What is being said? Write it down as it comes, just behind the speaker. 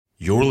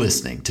You're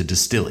listening to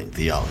Distilling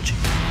Theology.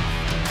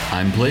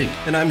 I'm Blake.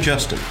 And I'm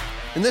Justin.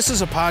 And this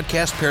is a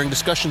podcast pairing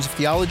discussions of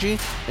theology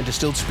and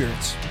distilled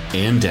spirits.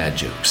 And dad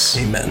jokes.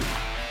 Amen.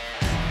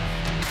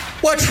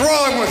 What's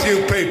wrong with you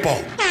people?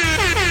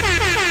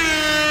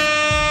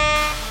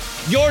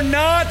 You're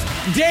not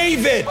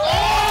David!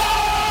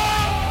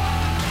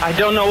 I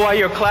don't know why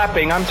you're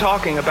clapping. I'm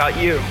talking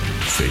about you.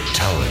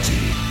 Fatality.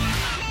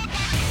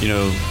 You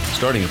know,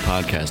 starting a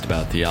podcast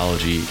about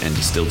theology and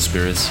distilled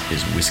spirits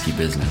is whiskey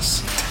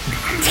business.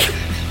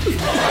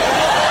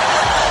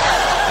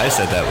 I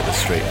said that with a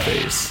straight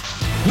face.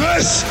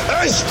 This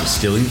is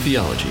Distilling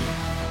Theology.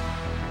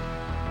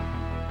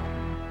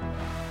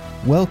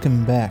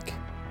 Welcome back,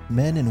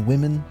 men and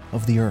women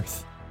of the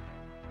earth.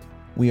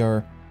 We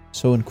are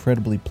so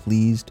incredibly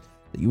pleased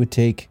that you would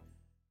take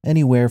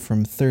anywhere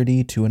from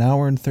 30 to an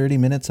hour and 30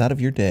 minutes out of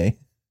your day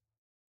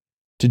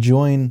to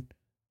join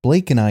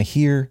Blake and I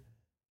here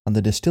on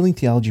the Distilling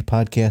Theology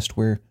podcast,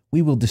 where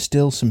we will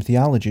distill some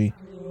theology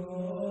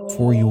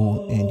for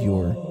you and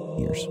your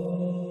ears.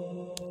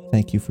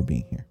 Thank you for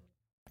being here.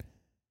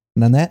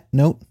 And on that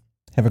note,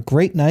 have a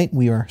great night.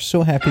 We are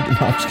so happy to... No,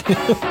 I'm just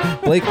kidding.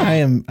 Blake, I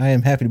am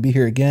happy to be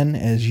here again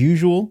as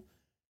usual.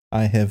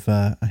 I have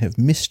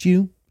missed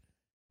you,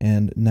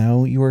 and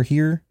now you are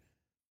here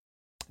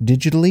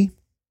digitally,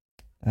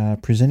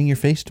 presenting your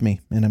face to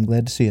me, and I'm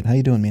glad to see it. How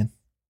you doing, man?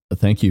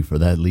 Thank you for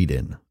that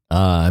lead-in.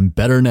 I'm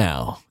better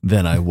now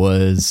than I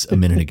was a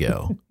minute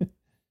ago.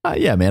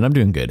 Yeah, man, I'm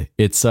doing good.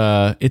 It's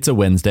a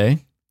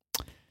Wednesday.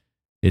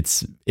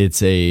 It's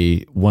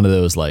a one of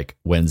those like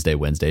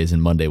Wednesdays,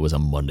 and Monday was a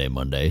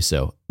Monday.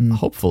 So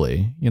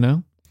hopefully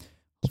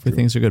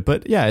things are good.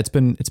 But yeah, it's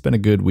been a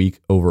good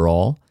week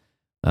overall.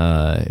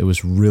 It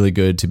was really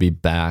good to be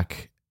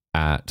back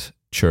at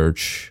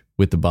church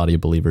with the body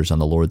of believers on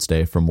the Lord's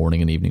Day for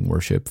morning and evening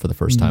worship for the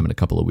first time in a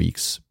couple of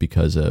weeks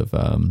because of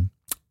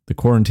the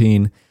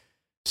quarantine.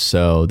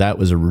 So that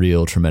was a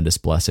real tremendous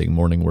blessing.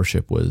 Morning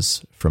worship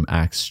was from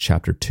Acts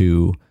chapter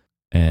 2,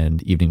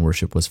 and evening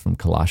worship was from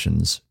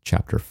Colossians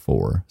chapter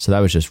 4. So that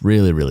was just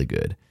really, really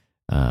good.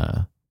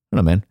 I don't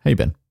know, man. How you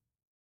been?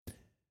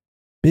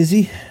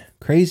 Busy,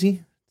 crazy.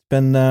 It's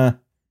been a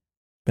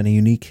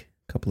unique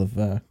couple of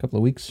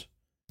weeks.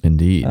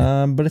 Indeed.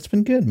 But it's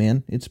been good,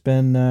 man. It's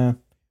been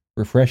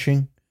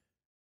refreshing.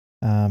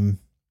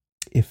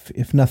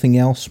 If nothing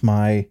else,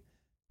 my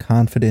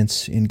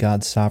confidence in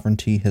God's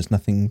sovereignty has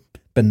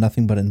been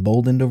nothing but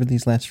emboldened over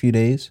these last few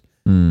days.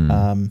 We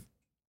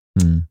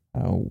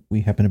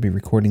happen to be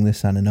recording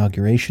this on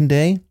Inauguration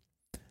Day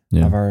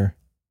of our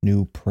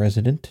new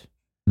president.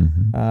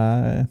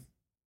 Yeah,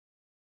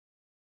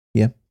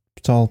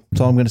 that's all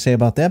I'm going to say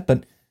about that.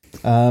 But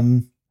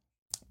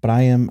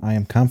I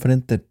am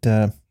confident that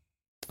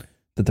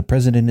the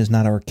president is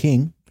not our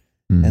king,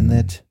 and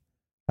that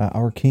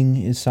our king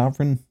is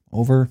sovereign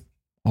over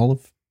all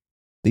of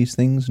these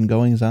things and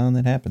goings on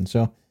that happen.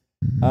 So,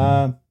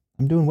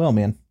 I'm doing well,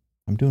 man.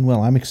 I'm doing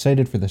well. I'm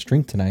excited for this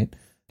drink tonight.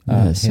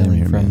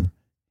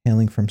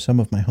 Hailing from some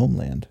of my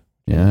homeland.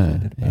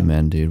 Yeah,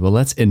 amen, dude. Well,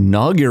 let's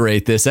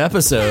inaugurate this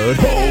episode.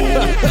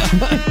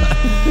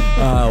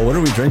 What are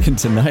we drinking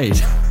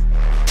tonight?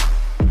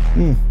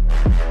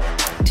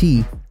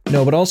 Tea.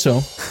 No, but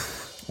also,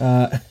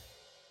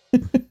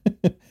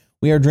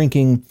 we are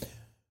drinking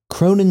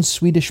Kronen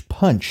Swedish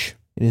Punch.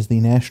 It is the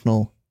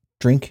national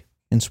drink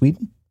in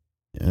Sweden,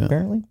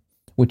 apparently,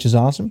 which is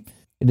awesome.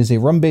 It is a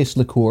rum-based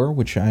liqueur,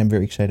 which I am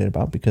very excited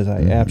about because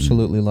I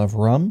absolutely love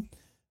rum.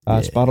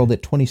 It's bottled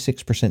at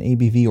 26%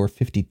 ABV or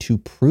 52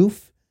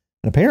 proof.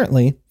 And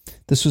apparently,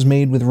 this was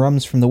made with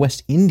rums from the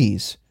West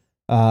Indies,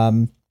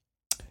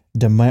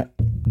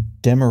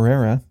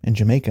 Demerara and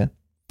Jamaica.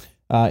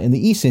 In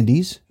the East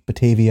Indies,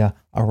 Batavia,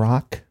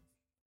 Iraq,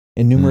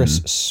 and numerous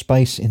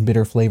spice and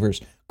bitter flavors.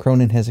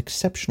 Kronen has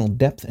exceptional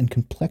depth and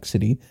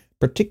complexity,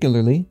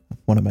 particularly,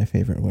 one of my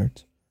favorite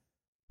words,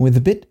 with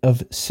a bit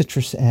of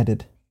citrus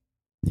added.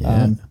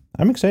 Yeah.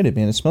 I'm excited,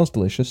 man. It smells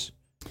delicious.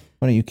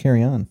 Why don't you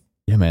carry on?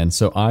 Yeah, man.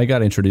 So I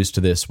got introduced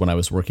to this when I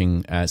was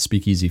working at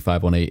Speakeasy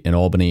 518 in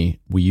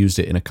Albany. We used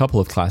it in a couple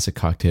of classic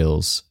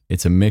cocktails.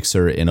 It's a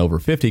mixer in over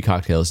 50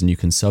 cocktails, and you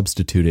can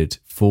substitute it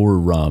for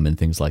rum and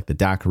things like the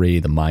daiquiri,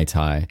 the Mai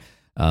Tai.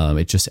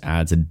 It just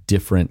adds a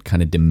different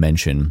kind of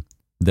dimension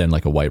than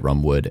like a white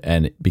rum would.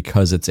 And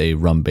because it's a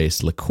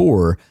rum-based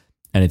liqueur,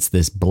 and it's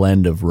this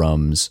blend of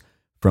rums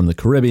from the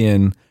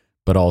Caribbean,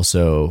 but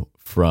also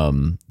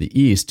from the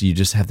East, you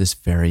just have this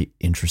very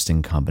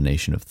interesting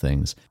combination of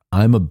things.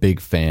 I'm a big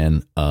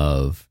fan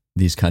of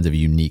these kinds of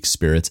unique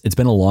spirits. It's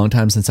been a long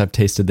time since I've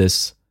tasted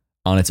this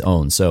on its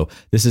own. So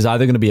this is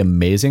either going to be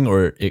amazing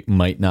or it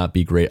might not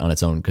be great on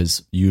its own,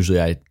 because usually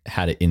I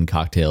had it in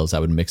cocktails. I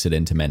would mix it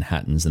into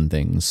Manhattans and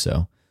things.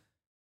 So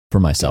for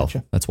myself,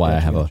 that's why I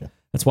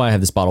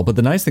have this bottle. But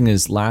the nice thing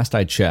is, last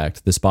I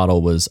checked, this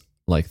bottle was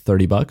like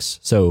 $30.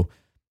 So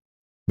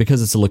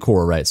because it's a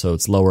liqueur, right? So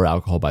it's lower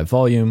alcohol by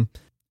volume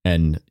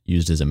and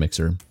used as a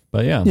mixer.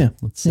 But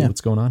let's see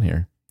what's going on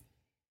here.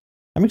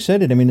 I'm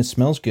excited. I mean, it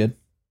smells good.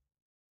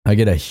 I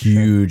get a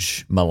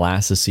huge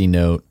molassesy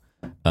note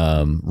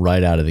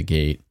right out of the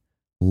gate.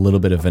 little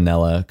bit of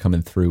vanilla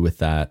coming through with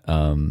that.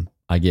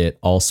 I get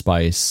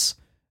allspice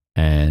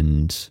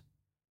and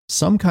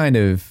some kind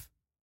of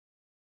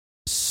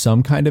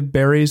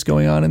berries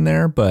going on in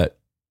there, but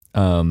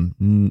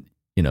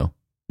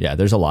yeah,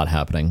 there's a lot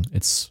happening.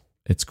 It's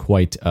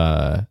quite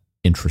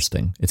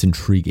interesting. It's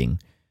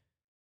intriguing.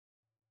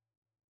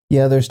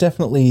 Yeah, there's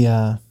definitely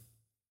I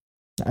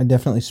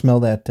definitely smell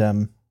that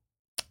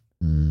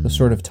the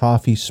sort of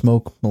toffee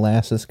smoke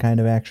molasses kind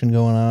of action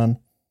going on.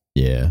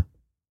 Yeah.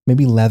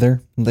 Maybe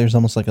leather. There's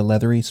almost like a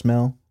leathery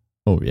smell.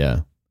 Oh yeah,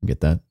 I get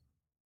that.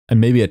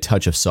 And maybe a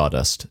touch of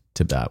sawdust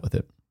to bat with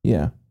it.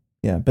 Yeah.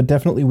 Yeah, but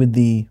definitely with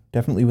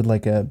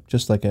like a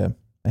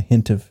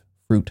hint of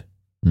fruit.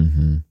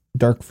 Mm-hmm.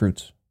 Dark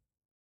fruits.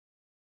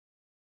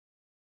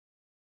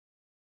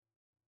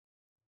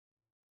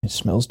 It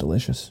smells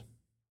delicious.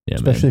 Yeah,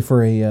 especially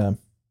for a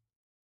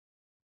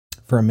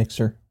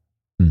mixer.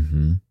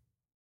 Mm-hmm.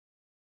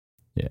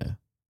 Yeah.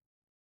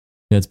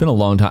 Yeah, it's been a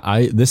long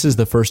time. This is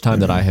the first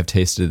time that I have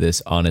tasted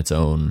this on its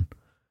own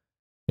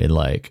in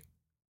like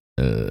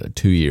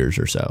 2 years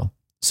or so.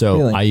 So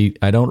really?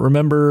 I don't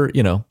remember,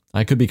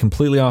 I could be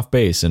completely off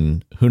base,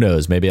 and who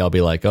knows, maybe I'll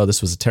be like, oh,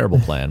 this was a terrible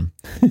plan.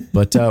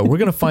 But we're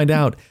going to find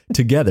out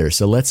together.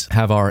 So let's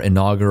have our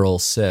inaugural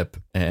sip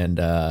and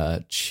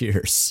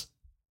cheers.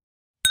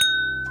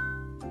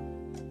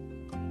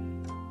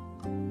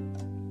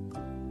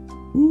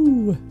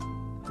 Ooh.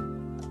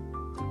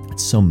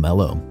 It's so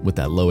mellow with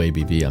that low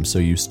ABV. I'm so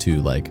used to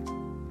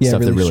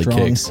stuff that really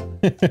kicks.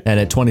 And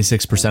at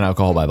 26%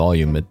 alcohol by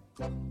volume,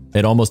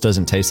 it almost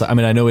doesn't taste like, I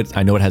mean, I know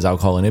it has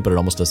alcohol in it, but it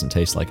almost doesn't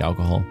taste like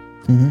alcohol.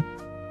 Mm-hmm.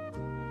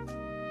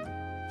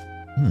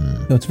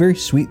 No, it's very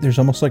sweet. There's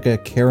almost like a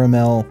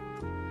caramel,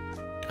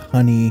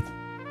 honey,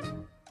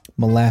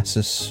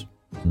 molasses,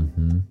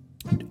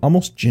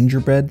 almost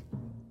gingerbread.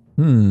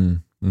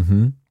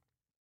 Mm-hmm.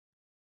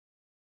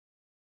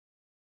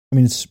 I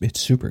mean, it's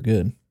super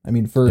good. I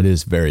mean, it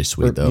is very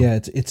sweet though. Yeah,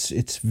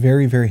 it's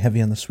very, very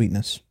heavy on the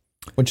sweetness,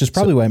 which is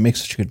probably why it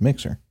makes such a good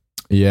mixer.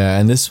 Yeah,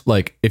 and this,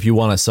 if you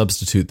want to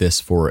substitute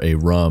this for a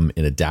rum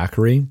in a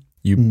daiquiri,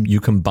 you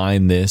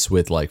combine this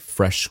with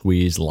fresh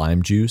squeezed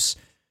lime juice,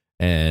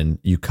 and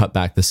you cut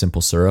back the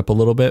simple syrup a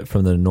little bit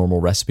from the normal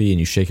recipe, and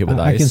you shake it with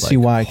ice. I can see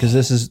why,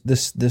 because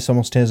this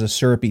almost has a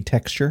syrupy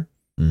texture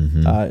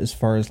as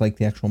far as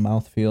the actual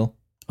mouthfeel.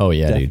 Oh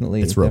yeah,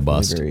 definitely, dude. It's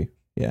robust.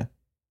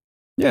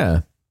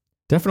 Yeah,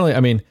 definitely. I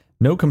mean,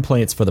 no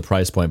complaints for the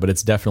price point, but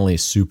it's definitely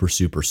super,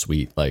 super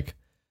sweet.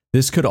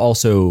 This could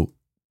also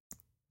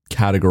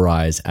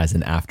categorize as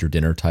an after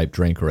dinner type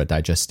drink or a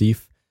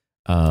digestif.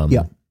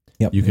 Yep.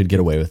 You could get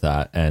away with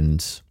that,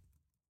 and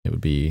it would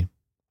be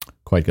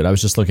quite good. I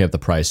was just looking at the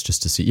price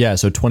just to see. Yeah,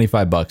 so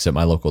 $25 at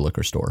my local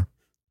liquor store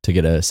to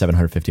get a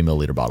 750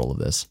 milliliter bottle of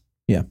this.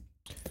 Yeah.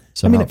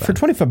 So I mean, for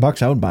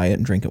 $25, I would buy it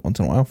and drink it once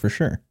in a while for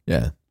sure.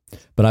 Yeah.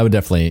 But I would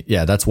definitely,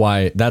 that's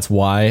why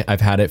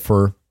I've had it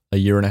for a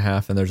year and a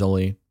half and there's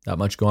only that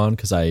much gone,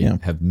 because I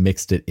have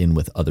mixed it in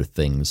with other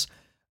things.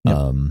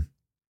 Yep.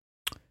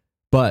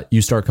 But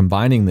you start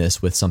combining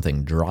this with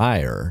something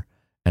drier,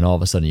 and all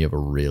of a sudden you have a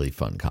really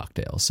fun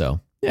cocktail.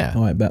 So yeah.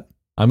 Oh, I bet.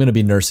 I'm going to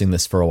be nursing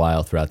this for a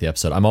while throughout the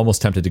episode. I'm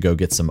almost tempted to go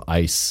get some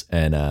ice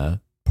and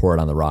pour it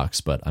on the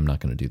rocks, but I'm not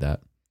going to do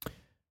that.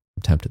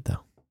 I'm tempted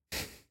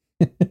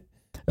though.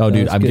 Oh,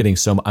 dude, I'm getting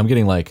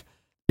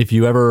if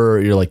you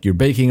ever, you're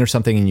baking or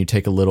something and you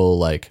take a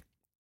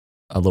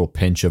little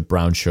pinch of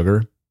brown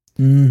sugar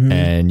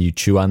and you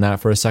chew on that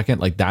for a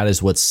second, that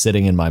is what's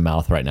sitting in my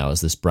mouth right now,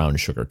 is this brown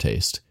sugar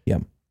taste. Yeah.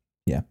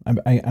 Yeah.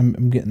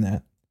 I'm getting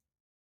that.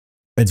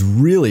 It's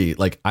really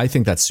I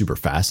think that's super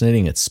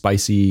fascinating. It's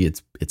spicy.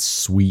 It's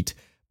sweet,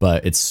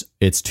 but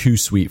it's too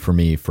sweet for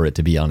me for it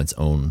to be on its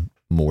own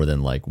more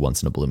than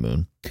once in a blue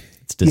moon.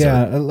 It's dessert.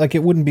 Yeah.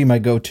 It wouldn't be my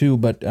go-to,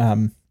 but,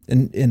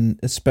 and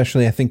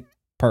especially I think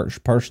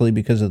partially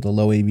because of the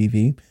low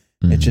ABV,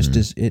 it just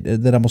is,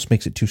 that almost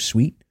makes it too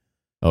sweet.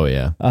 Oh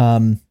yeah.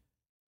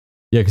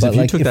 Yeah. Cause if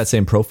you took that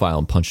same profile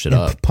and punched it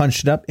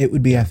up, it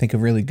would be, I think, a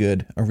really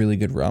good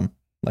rum,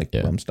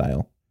 rum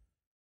style,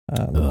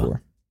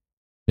 liqueur.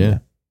 Yeah.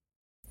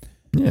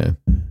 Yeah.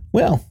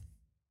 Well,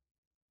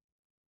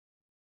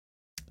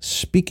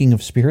 speaking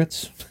of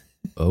spirits.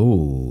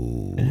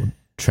 Oh,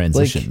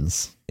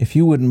 transitions. If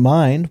you wouldn't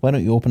mind, why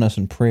don't you open us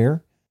in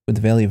prayer with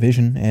the Valley of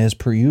Vision as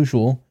per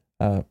usual?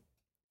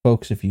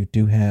 Folks, if you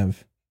do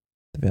have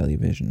the Valley of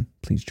Vision,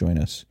 please join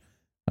us.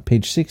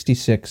 Page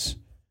 66,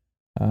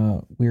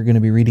 we're going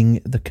to be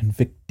reading The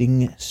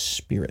Convicting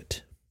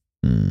Spirit.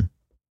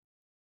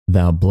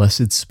 Thou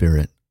blessed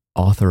Spirit,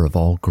 author of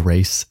all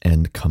grace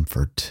and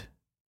comfort,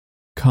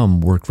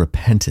 come work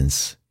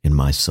repentance in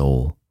my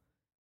soul.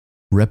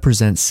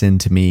 Represent sin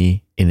to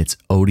me in its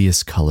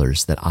odious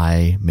colors, that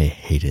I may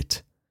hate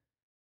it.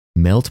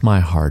 Melt my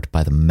heart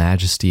by the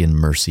majesty and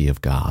mercy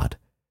of God.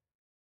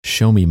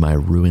 Show me my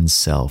ruined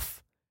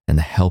self and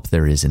the help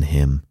there is in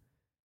him.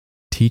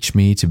 Teach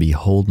me to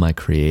behold my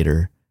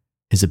Creator,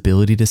 his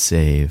ability to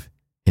save,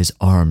 his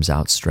arms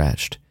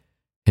outstretched,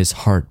 his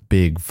heart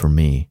big for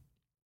me.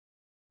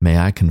 May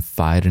I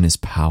confide in his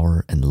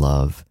power and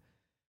love,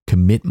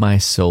 commit my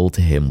soul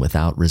to him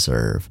without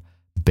reserve,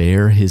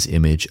 bear his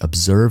image,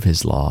 observe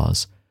his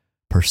laws,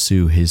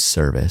 pursue his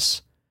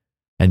service,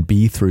 and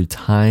be through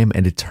time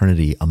and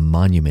eternity a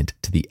monument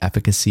to the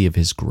efficacy of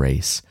his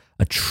grace,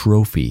 a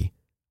trophy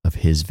of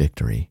his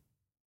victory.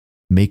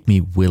 Make me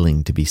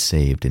willing to be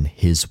saved in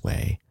his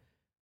way,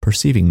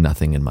 perceiving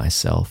nothing in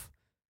myself,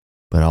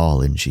 but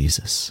all in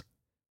Jesus.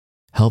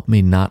 Help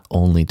me not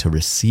only to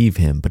receive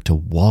him, but to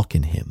walk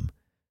in him,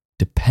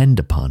 depend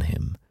upon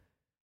him,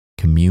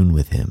 commune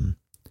with him,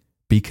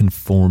 be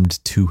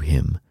conformed to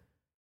him,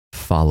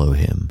 follow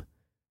him.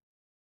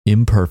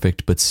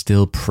 Imperfect, but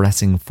still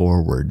pressing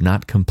forward,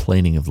 not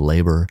complaining of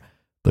labor,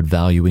 but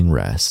valuing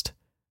rest,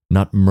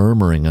 not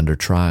murmuring under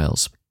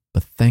trials,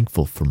 but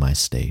thankful for my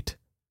state.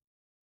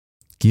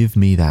 Give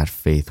me that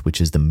faith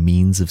which is the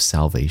means of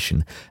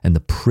salvation and the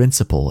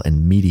principle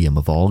and medium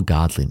of all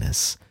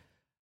godliness.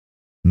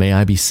 May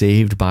I be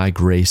saved by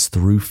grace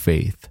through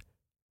faith,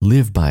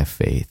 live by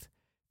faith,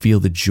 feel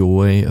the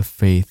joy of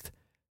faith,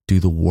 do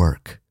the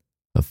work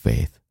of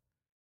faith.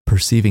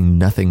 Perceiving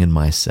nothing in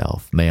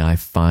myself, may I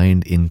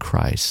find in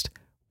Christ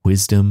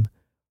wisdom,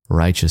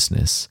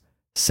 righteousness,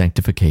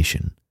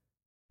 sanctification,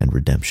 and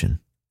redemption.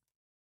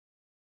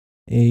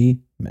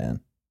 Amen.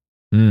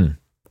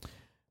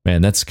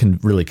 Man, that's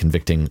really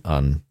convicting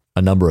on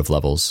a number of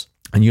levels.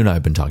 And you and I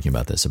have been talking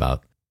about this,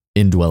 about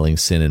indwelling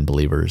sin in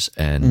believers.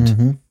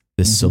 And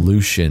this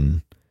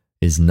solution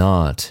is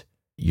not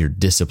your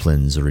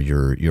disciplines or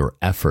your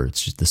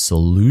efforts. The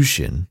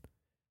solution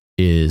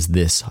is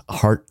this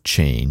heart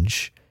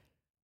change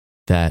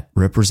that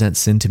represents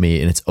sin to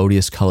me in its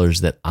odious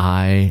colors, that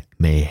I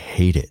may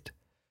hate it.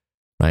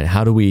 Right?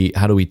 How do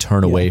we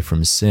turn away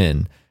from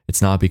sin?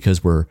 It's not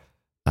because we're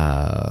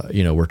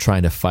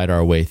trying to fight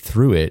our way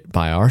through it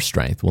by our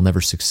strength. We'll never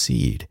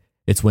succeed.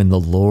 It's when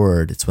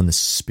the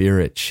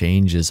Spirit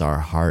changes our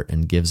heart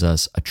and gives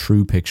us a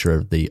true picture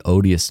of the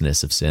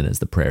odiousness of sin, as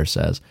the prayer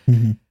says,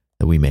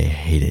 that we may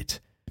hate it.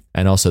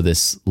 And also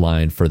this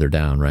line further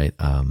down, right?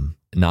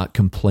 Not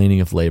complaining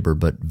of labor,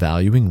 but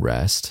valuing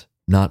rest,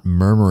 not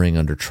murmuring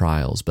under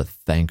trials, but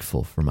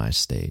thankful for my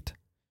state.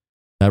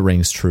 That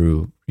rings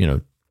true,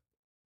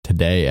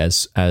 today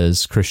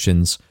as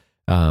Christians.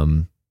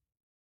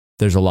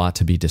 There's a lot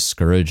to be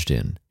discouraged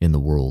in the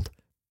world,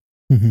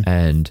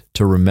 and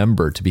to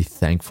remember to be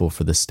thankful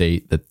for the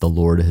state that the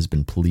Lord has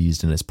been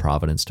pleased in his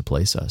providence to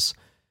place us,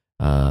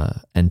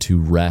 and to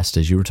rest,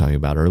 as you were talking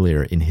about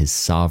earlier, in his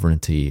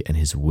sovereignty and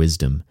his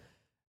wisdom,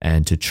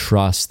 and to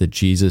trust that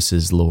Jesus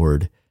is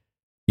Lord,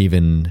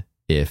 even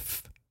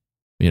if,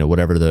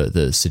 whatever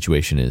the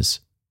situation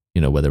is,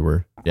 whether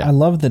we're, I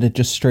love that it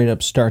just straight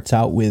up starts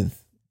out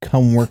with,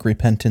 come work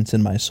repentance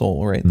in my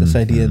soul, right? This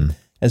idea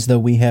as though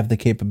we have the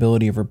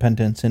capability of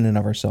repentance in and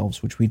of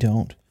ourselves, which we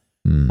don't.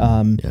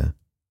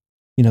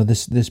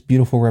 This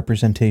beautiful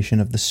representation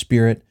of the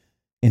Spirit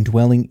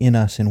indwelling in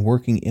us and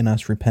working in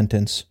us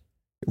repentance,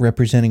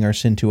 representing our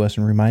sin to us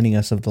and reminding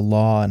us of the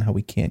law and how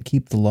we can't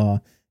keep the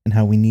law and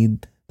how we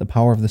need the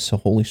power of the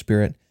Holy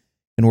Spirit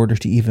in order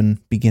to even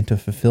begin to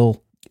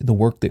fulfill the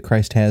work that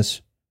Christ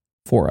has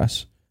for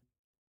us.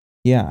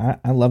 Yeah,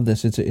 I love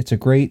this. It's a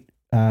great,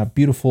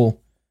 beautiful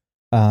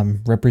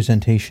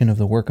representation of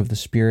the work of the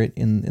Spirit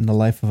in the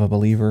life of a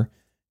believer,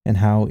 and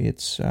how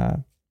it's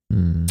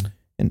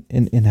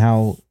and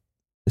how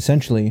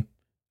essentially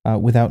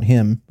without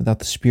him, without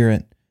the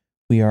Spirit,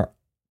 we are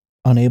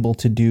unable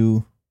to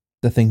do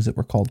the things that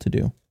we're called to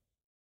do.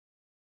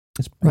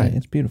 It's right.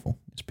 It's beautiful.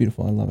 It's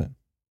beautiful. I love it.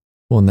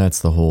 Well, and that's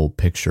the whole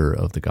picture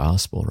of the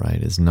gospel,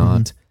 right? Is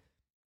not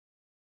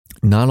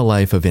a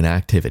life of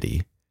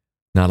inactivity,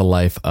 not a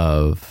life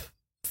of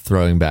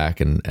throwing back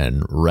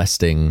and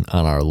resting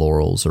on our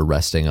laurels, or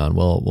resting on,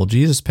 well,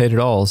 Jesus paid it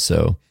all,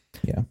 so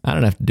I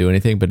don't have to do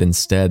anything, but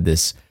instead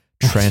this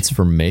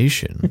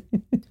transformation,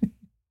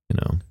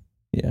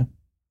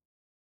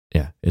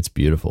 Yeah, it's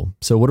beautiful.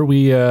 So what are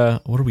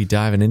we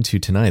diving into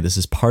tonight? This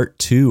is part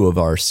 2 of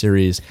our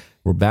series.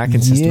 We're back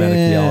in systematic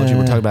theology.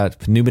 We're talking about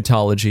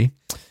pneumatology,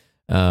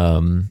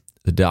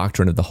 the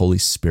doctrine of the Holy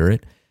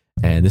Spirit.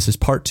 And this is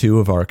part 2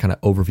 of our kind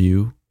of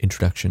overview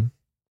introduction.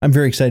 I'm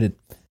very excited.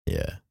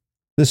 Yeah.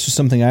 This was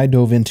something I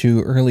dove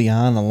into early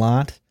on a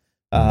lot,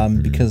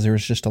 because there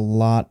was just a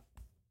lot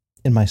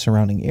in my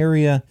surrounding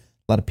area.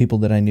 A lot of people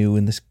that I knew,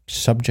 and this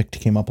subject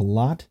came up a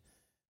lot.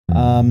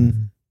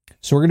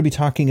 So we're going to be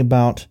talking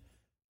about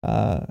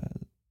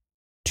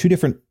 2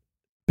 different,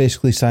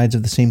 basically, sides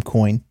of the same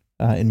coin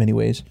in many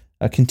ways.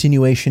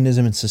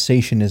 Continuationism and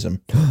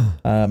cessationism.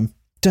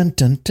 Dun,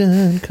 dun,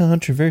 dun,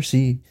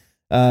 controversy.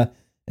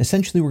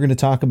 Essentially, we're going to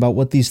talk about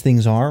what these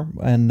things are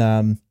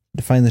and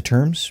define the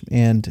terms,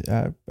 and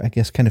I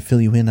guess kind of fill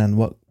you in on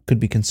what could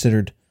be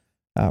considered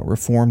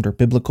reformed or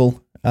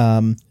biblical.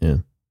 Where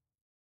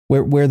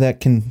that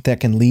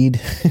can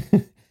lead,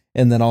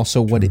 and then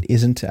also what it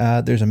isn't.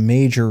 There's a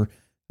major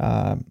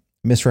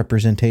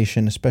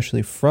misrepresentation,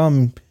 especially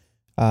from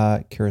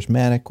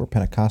charismatic or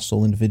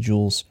Pentecostal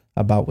individuals,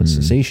 about what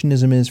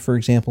cessationism is, for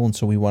example, and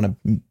so we want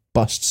to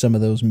bust some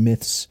of those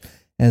myths,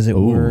 as it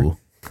were.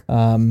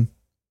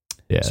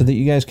 Yeah. so that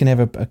you guys can have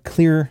a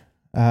clear,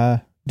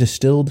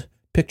 distilled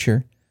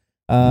picture.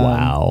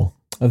 Wow.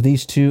 Of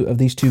these two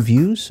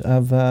views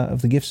of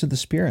the gifts of the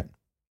Spirit.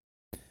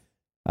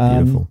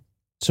 Beautiful.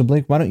 So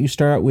Blake, why don't you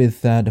start out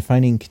with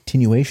defining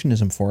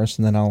continuationism for us,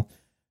 and then I'll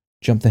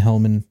jump the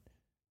helm and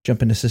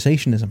jump into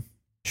cessationism.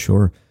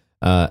 Sure.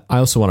 I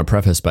also want to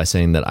preface by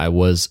saying that I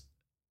was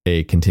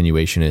a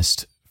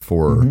continuationist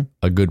for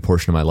a good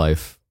portion of my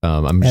life.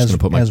 I'm just going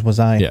to put as was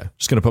I. Yeah,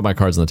 just going to put my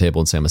cards on the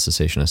table and say I'm a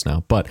cessationist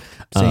now. But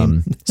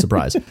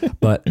surprise.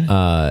 But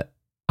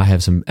I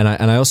have some, and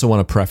I also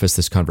want to preface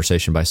this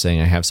conversation by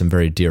saying I have some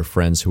very dear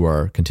friends who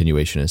are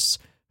continuationists,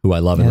 who I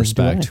love and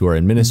respect, who are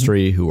in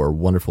ministry, who are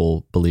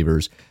wonderful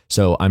believers.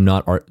 So I'm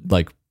not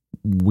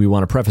we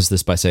want to preface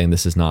this by saying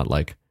this is not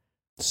like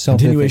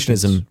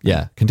continuationism.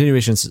 Yeah,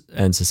 continuation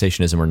and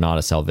cessationism are not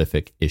a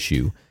salvific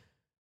issue.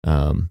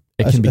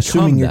 It can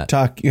become that.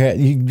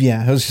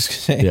 I was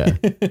just going to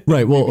say. Yeah,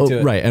 right. Well,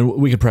 right, and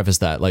we could preface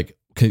that like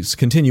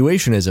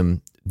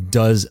continuationism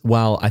does,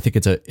 while I think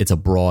it's a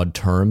broad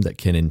term that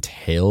can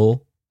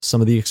entail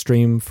some of the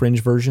extreme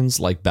fringe versions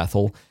like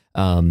Bethel,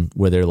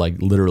 where they're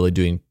like literally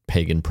doing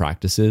pagan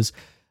practices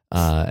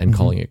and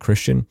calling it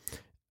Christian.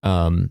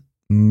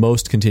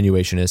 Most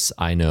continuationists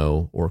I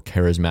know, or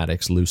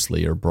charismatics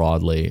loosely or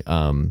broadly,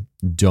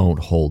 don't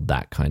hold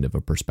that kind of a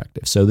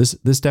perspective. So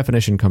this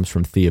definition comes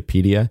from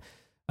Theopedia,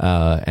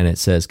 and it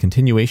says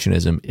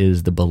continuationism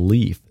is the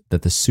belief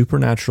that the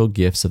supernatural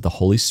gifts of the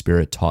Holy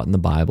Spirit taught in the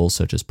Bible,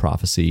 such as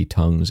prophecy,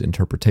 tongues,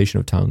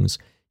 interpretation of tongues,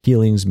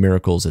 healings,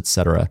 miracles,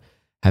 etc.,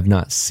 have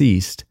not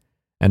ceased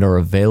and are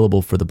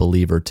available for the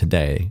believer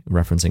today,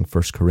 referencing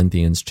 1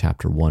 Corinthians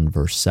chapter 1,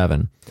 verse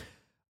 7.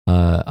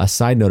 A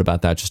side note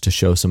about that, just to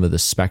show some of the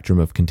spectrum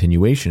of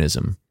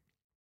continuationism.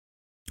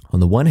 On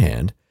the one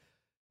hand,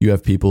 you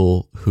have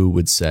people who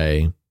would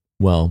say,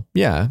 well,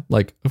 yeah,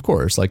 like, of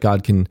course, like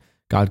God can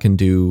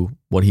do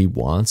what he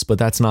wants, but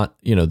that's not,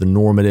 the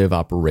normative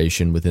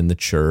operation within the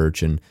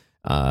church. And,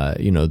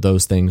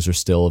 those things are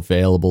still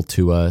available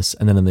to us.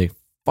 And then on the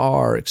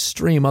far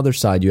extreme other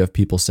side, you have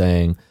people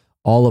saying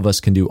all of us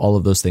can do all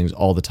of those things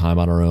all the time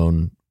on our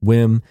own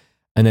whim.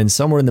 And then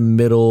somewhere in the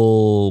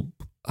middle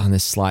on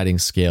this sliding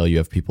scale, you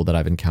have people that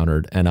I've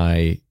encountered.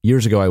 And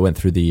years ago, I went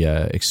through the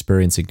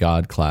Experiencing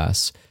God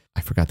class.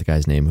 I forgot the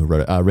guy's name who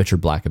wrote it,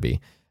 Richard Blackaby.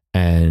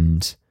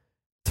 And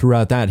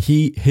throughout that,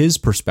 his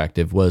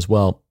perspective was,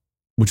 well,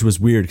 which was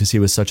weird because he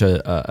was such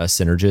a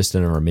synergist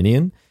and an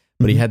Arminian,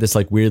 but he had this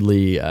like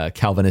weirdly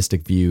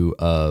Calvinistic view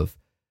of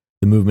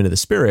the movement of the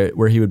Spirit,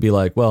 where he would be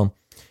like, well,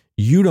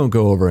 you don't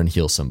go over and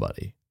heal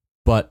somebody,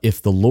 but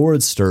if the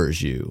Lord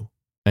stirs you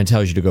and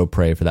tells you to go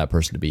pray for that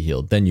person to be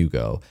healed, then you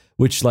go,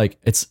 which like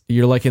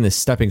you're like in this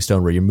stepping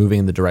stone where you're moving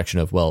in the direction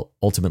of, well,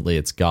 ultimately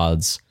it's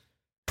God's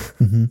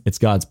it's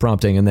God's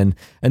prompting. And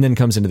then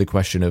comes into the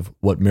question of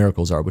what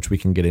miracles are, which we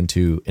can get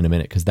into in a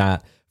minute. Cause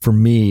that, for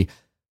me,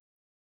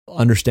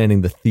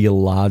 understanding the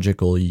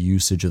theological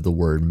usage of the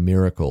word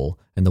miracle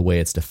and the way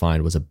it's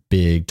defined was a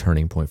big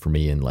turning point for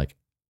me in like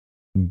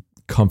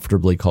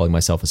comfortably calling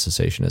myself a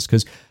cessationist.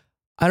 Cause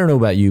I don't know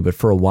about you, but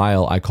for a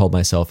while I called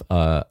myself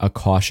a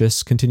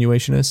cautious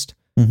continuationist.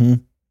 Mm-hmm.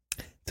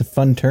 It's a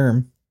fun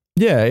term.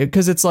 Yeah.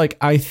 Cause it's like,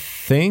 I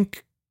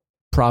think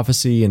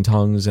prophecy and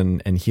tongues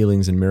and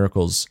healings and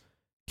miracles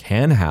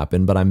can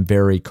happen, but I'm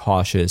very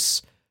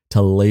cautious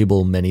to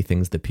label many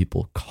things that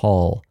people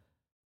call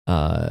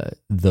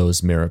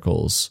those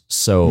miracles.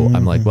 So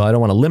I'm like, well, I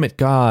don't want to limit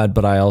God,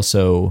 but I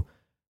also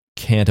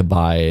can't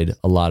abide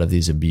a lot of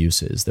these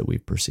abuses that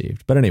we've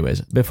perceived. But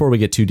anyways, before we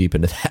get too deep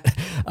into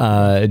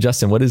that,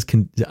 Justin, what is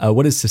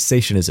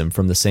cessationism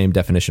from the same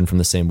definition from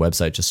the same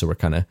website, just so we're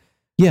kind of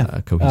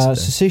cohesive?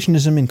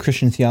 Cessationism in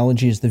Christian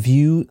theology is the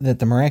view that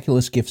the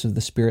miraculous gifts of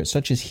the Spirit,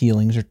 such as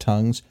healings or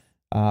tongues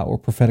or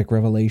prophetic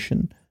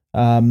revelation,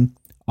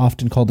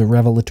 often called the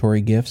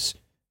revelatory gifts,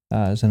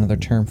 is another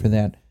term for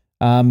that,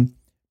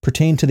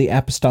 pertain to the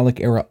apostolic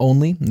era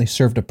only, and they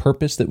served a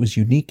purpose that was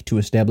unique to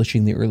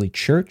establishing the early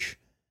church,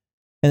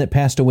 and that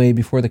passed away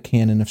before the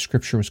canon of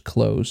Scripture was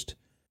closed.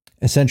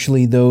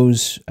 Essentially,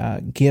 those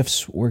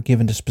gifts were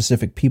given to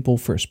specific people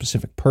for a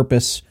specific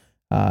purpose,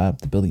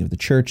 the building of the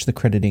church, the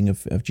crediting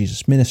of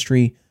Jesus'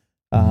 ministry,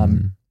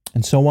 and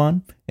so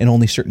on, and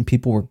only certain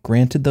people were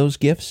granted those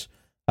gifts,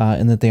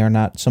 and that they are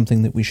not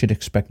something that we should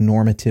expect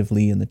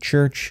normatively in the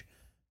church,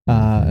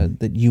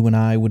 that you and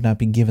I would not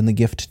be given the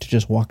gift to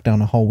just walk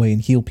down a hallway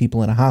and heal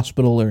people in a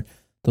hospital or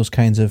those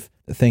kinds of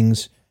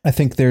things. I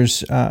think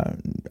there's,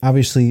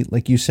 obviously,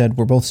 like you said,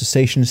 we're both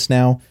cessationists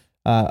now.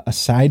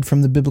 Aside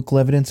from the biblical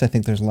evidence, I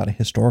think there's a lot of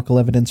historical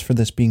evidence for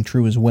this being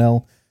true as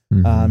well,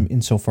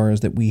 insofar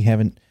as that we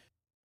haven't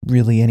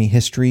really any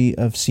history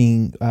of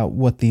seeing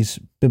what these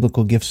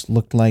biblical gifts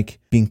looked like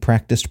being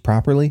practiced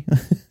properly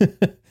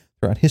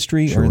throughout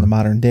history or in the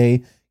modern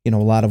day. A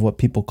lot of what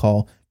people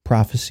call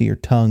prophecy or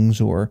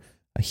tongues or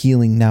a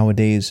healing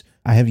nowadays,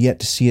 I have yet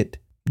to see it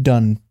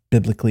done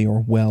biblically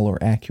or well or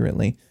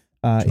accurately.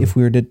 If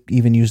we were to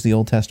even use the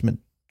Old Testament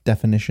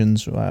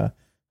definitions of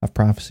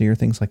prophecy or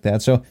things like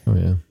that. So,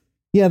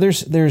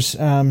 there's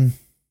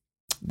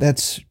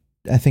that's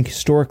I think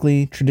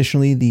historically,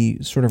 traditionally, the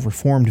sort of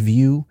Reformed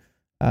view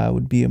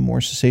would be a more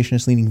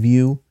cessationist leaning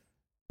view.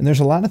 And there's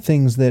a lot of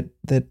things that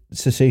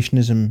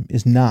cessationism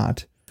is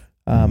not,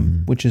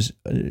 which is,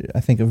 I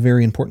think, a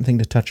very important thing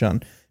to touch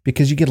on,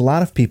 because you get a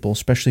lot of people,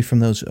 especially from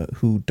those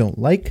who don't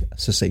like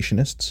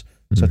cessationists,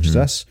 such as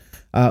us,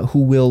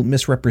 who will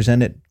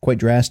misrepresent it quite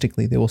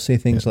drastically. They will say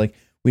things like,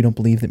 we don't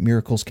believe that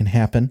miracles can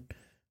happen,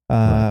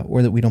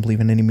 or that we don't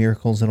believe in any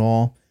miracles at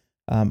all.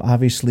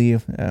 Obviously,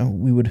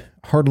 we would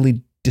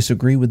heartily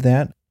disagree with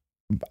that.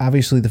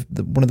 Obviously,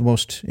 one of the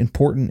most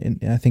important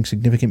and I think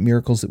significant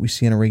miracles that we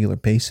see on a regular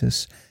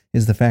basis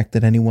is the fact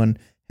that anyone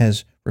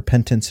has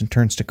repentance and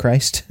turns to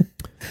Christ.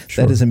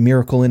 Sure. That is a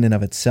miracle in and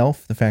of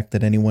itself, the fact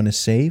that anyone is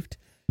saved.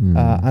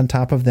 On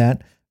top of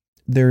that,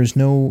 there is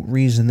no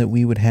reason that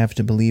we would have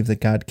to believe that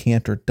God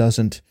can't or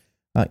doesn't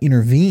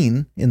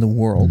intervene in the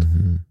world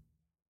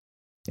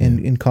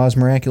and cause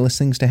miraculous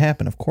things to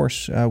happen. Of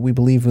course, we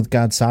believe with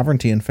God's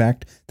sovereignty, in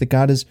fact, that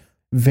God is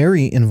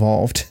very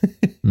involved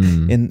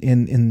in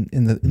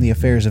the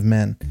affairs of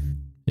men.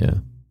 Yeah.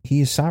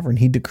 He is sovereign.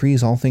 He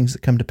decrees all things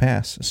that come to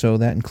pass. So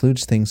that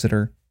includes things that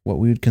are what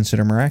we would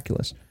consider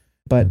miraculous.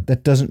 But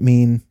that doesn't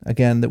mean,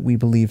 again, that we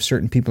believe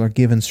certain people are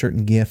given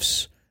certain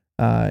gifts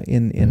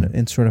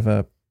in sort of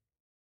a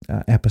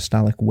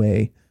apostolic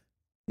way.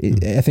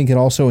 I think it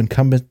also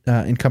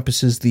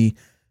encompasses the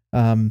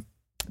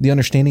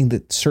understanding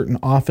that certain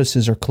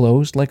offices are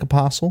closed, like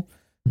apostle.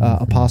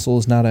 Apostle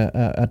is not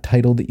a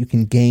title that you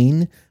can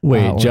gain.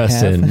 Wait,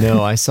 Justin,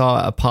 no, I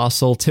saw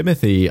Apostle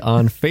Timothy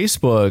on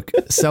Facebook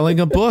selling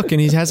a book,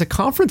 and he has a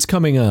conference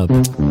coming up.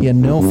 Yeah,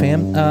 no,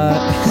 fam.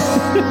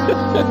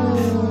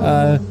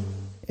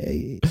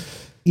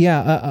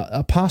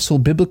 Apostle,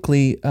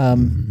 biblically,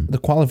 the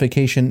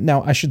qualification.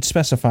 Now, I should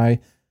specify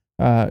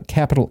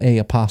capital A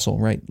apostle,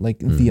 right? Like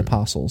the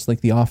apostles, like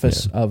the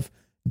office of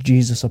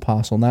Jesus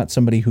apostle, not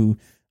somebody who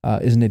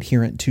is an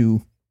adherent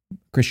to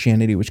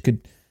Christianity, which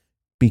could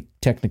be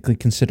technically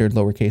considered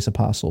lowercase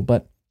apostle,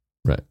 but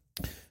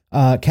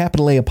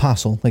capital A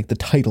apostle, like the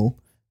title,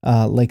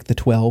 like the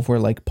 12 or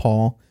like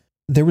Paul.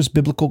 There's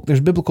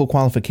biblical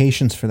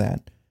qualifications for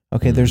that.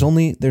 Okay, there's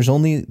only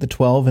the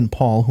 12 and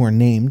Paul who are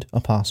named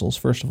apostles,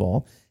 first of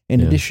all.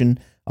 In addition,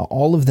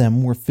 all of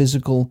them were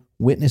physical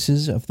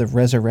witnesses of the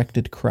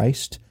resurrected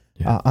Christ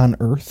on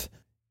earth.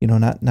 You know,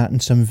 not in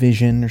some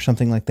vision or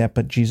something like that,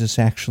 but Jesus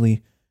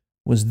actually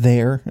was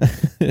there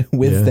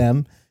with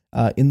them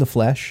in the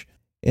flesh.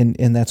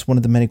 And that's one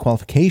of the many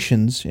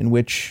qualifications in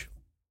which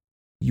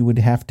you would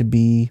have to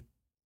be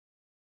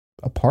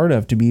a part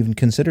of to be even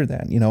considered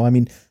that. You know, I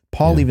mean,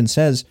 Paul even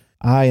says,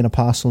 I, an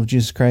apostle of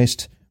Jesus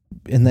Christ,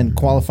 and then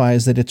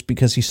qualifies that it's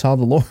because he saw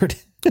the Lord.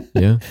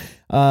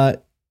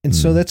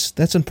 So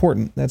that's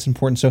important. That's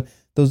important. So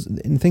those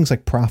and things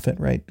like prophet,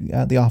 right?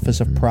 The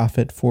office of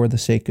prophet for the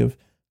sake of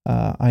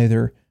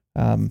either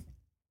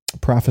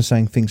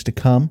prophesying things to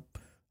come,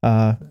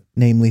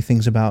 namely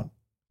things about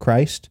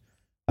Christ,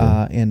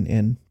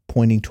 and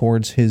pointing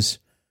towards his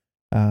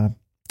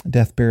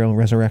death, burial,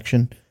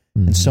 resurrection,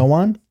 and so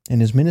on,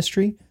 and his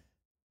ministry.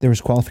 There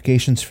was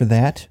qualifications for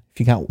that. If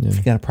you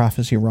got a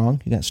prophecy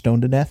wrong, you got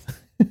stoned to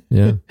death.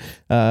 You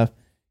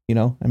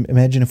know,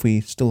 imagine if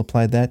we still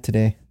applied that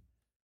today.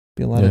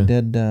 Be a lot of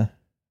dead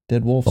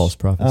wolves. False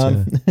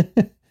prophets.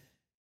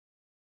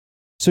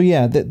 So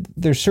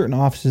there's certain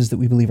offices that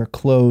we believe are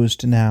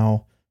closed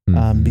now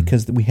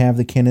because we have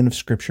the canon of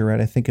Scripture,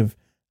 right? I think of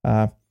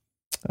the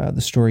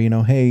story, you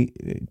know, hey,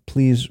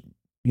 please,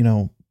 you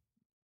know,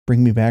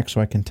 bring me back so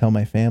I can tell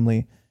my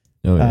family.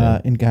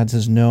 And God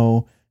says,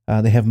 no,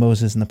 they have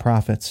Moses and the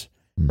prophets,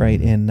 right?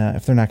 And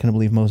if they're not going to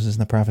believe Moses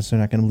and the prophets, they're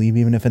not going to believe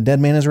even if a dead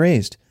man is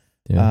raised,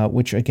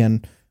 which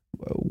again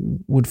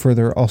would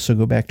further also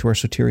go back to our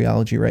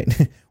soteriology, right?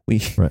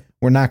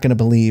 We're not going to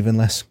believe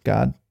unless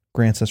God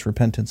grants us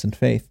repentance and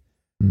faith.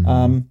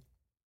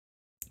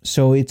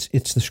 So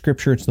it's the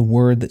Scripture, it's the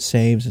Word that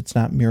saves. It's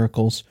not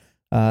miracles.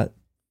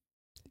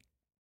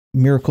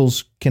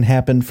 Miracles can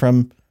happen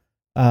from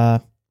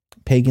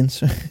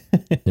pagans.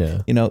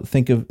 You know,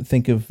 think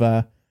of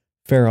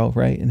Pharaoh,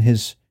 right? And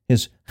his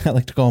I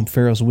like to call them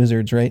Pharaoh's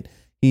wizards, right?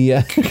 He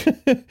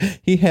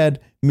he had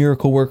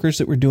miracle workers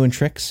that were doing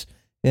tricks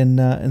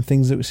and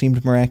things that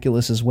seemed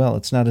miraculous as well.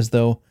 It's not as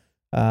though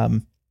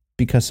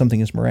because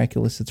something is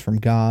miraculous, it's from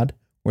God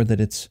or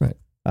that it's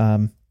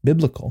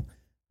biblical.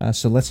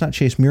 So let's not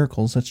chase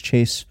miracles. Let's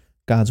chase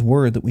God's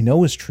word that we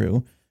know is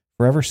true,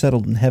 forever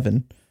settled in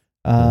heaven.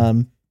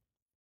 Well,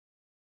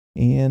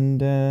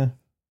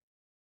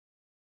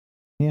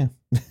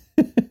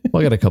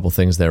 I got a couple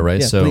things there,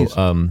 right? So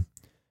please.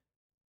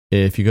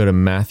 If you go to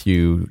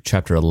Matthew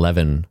chapter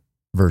 11,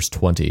 verse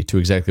 20, to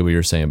exactly what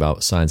you're saying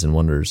about signs and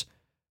wonders,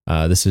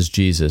 this is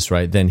Jesus,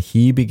 right? Then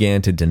he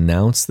began to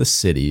denounce the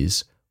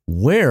cities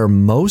where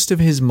most of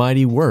his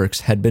mighty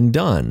works had been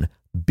done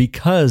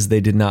because they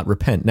did not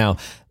repent. Now,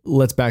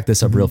 let's back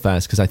this up real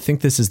fast, because I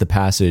think this is the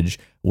passage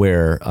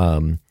where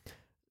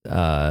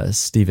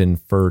Stephen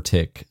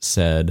Furtick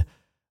said,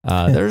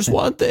 There's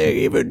one thing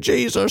even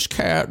Jesus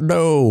can't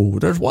do.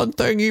 There's one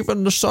thing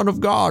even the Son of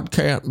God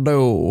can't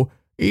do.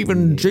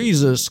 Even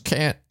Jesus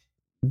can't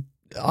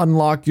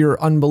unlock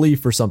your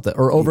unbelief or something,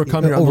 or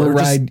overcome your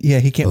override.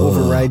 He can't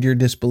override your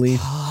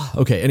disbelief.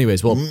 Okay.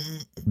 Anyways, well,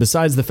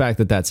 besides the fact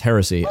that that's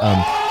heresy,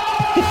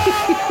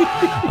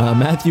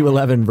 Matthew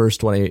 11 verse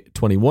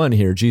 21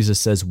 here, Jesus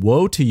says,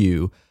 "Woe to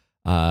you,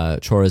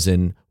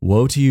 Chorazin!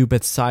 Woe to you,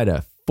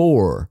 Bethsaida!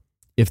 For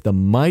if the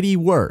mighty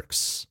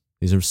works,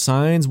 these are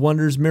signs,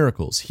 wonders,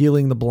 miracles,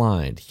 healing the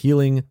blind,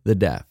 healing the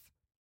deaf,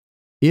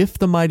 if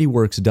the mighty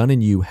works done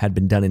in you had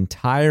been done in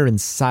Tyre and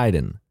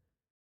Sidon,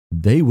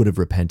 they would have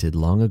repented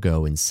long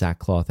ago in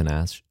sackcloth and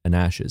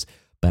ashes.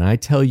 But I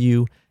tell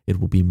you, it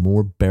will be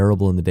more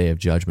bearable in the day of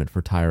judgment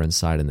for Tyre and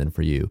Sidon than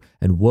for you.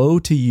 And woe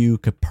to you,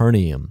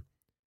 Capernaum!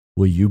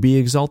 Will you be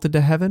exalted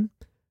to heaven?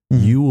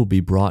 You will be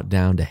brought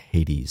down to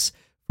Hades.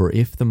 For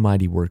if the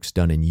mighty works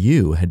done in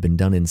you had been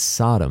done in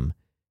Sodom,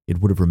 it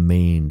would have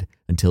remained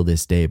until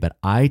this day. But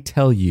I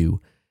tell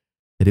you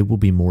that it will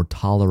be more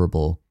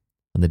tolerable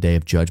on the day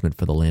of judgment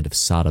for the land of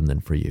Sodom than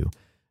for you."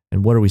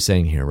 And what are we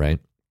saying here, right?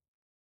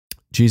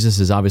 Jesus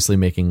is obviously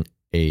making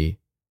a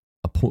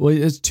point.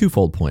 It's a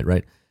twofold point,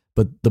 right?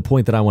 But the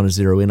point that I want to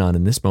zero in on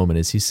in this moment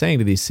is he's saying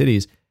to these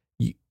cities,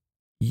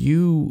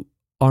 you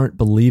aren't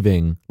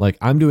believing, like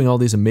I'm doing all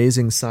these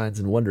amazing signs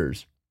and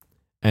wonders,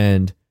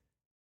 and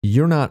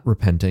you're not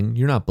repenting,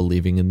 you're not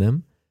believing in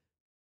them.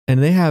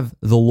 And they have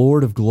the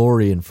Lord of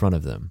glory in front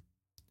of them,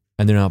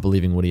 and they're not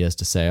believing what he has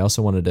to say. I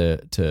also wanted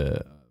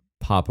to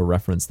pop a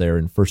reference there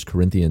in 1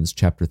 Corinthians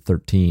chapter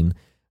 13,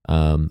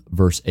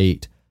 verse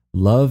 8.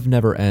 "Love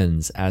never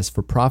ends. As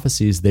for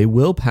prophecies, they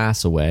will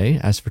pass away.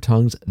 As for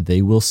tongues,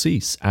 they will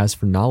cease. As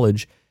for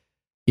knowledge,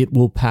 it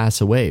will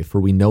pass away. For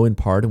we know in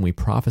part and we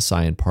prophesy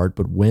in part,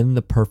 but when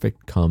the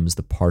perfect comes,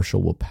 the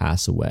partial will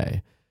pass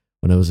away.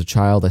 When I was a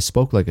child, I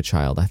spoke like a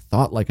child. I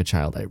thought like a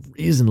child. I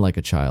reasoned like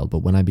a child. But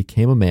when I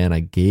became a man, I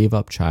gave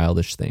up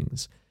childish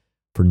things.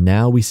 For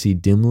now we see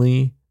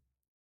dimly,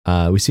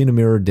 we see in a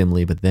mirror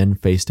dimly, but then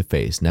face to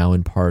face. Now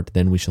in part,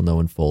 then we shall know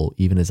in full,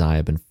 even as I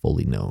have been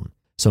fully known."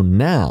 So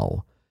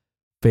now,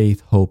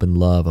 faith, hope, and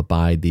love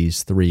abide,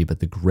 these three,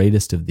 but the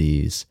greatest of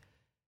these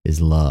is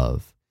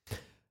love.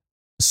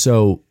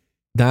 So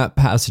that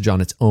passage on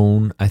its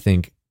own, I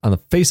think, on the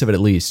face of it at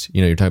least,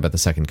 you're talking about the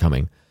second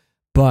coming.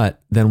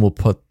 But then we'll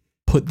put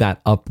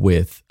that up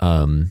with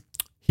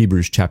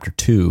Hebrews chapter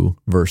 2,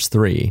 verse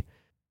 3.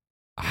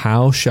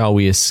 "How shall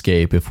we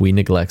escape if we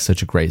neglect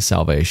such a great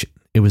salvation?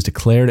 It was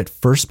declared at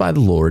first by the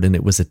Lord, and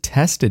it was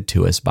attested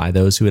to us by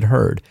those who had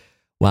heard,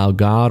 while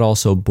God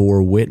also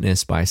bore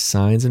witness by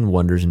signs and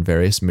wonders and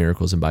various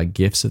miracles and by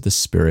gifts of the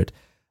Spirit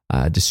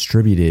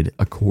distributed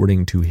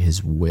according to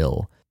his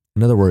will."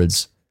 In other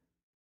words,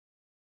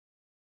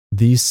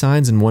 these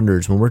signs and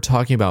wonders, when we're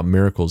talking about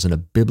miracles in a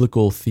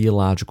biblical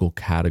theological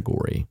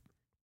category,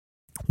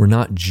 we're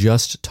not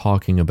just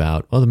talking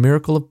about, the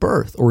miracle of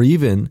birth, or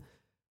even,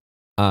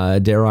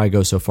 dare I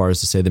go so far as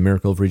to say, the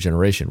miracle of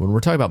regeneration. When we're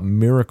talking about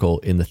miracle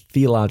in the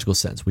theological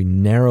sense, we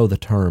narrow the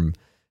term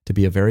to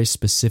be a very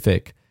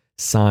specific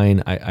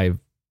sign.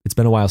 It's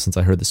been a while since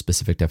I heard the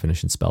specific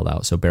definition spelled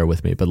out, so bear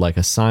with me, but like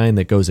a sign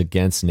that goes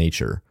against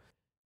nature,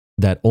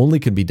 that only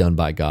can be done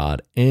by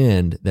God,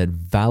 and that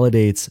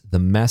validates the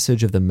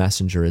message of the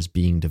messenger as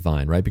being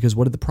divine, right? Because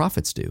what did the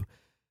prophets do?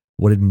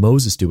 What did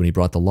Moses do when he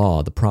brought the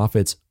law? The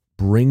prophets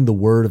bring the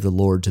word of the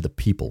Lord to the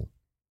people,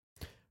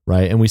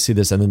 right? And we see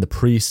this, and then the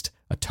priest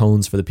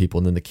atones for the people,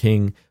 and then the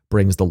king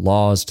brings the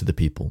laws to the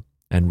people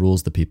and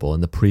rules the people,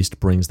 and the priest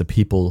brings the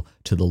people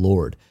to the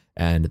Lord,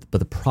 but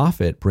the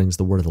prophet brings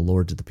the word of the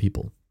Lord to the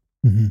people.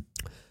 Mm-hmm.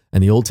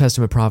 And the Old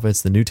Testament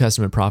prophets, the New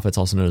Testament prophets,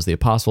 also known as the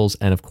apostles,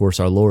 and of course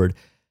our Lord,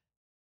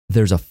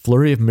 there's a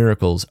flurry of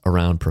miracles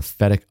around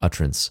prophetic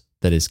utterance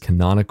that is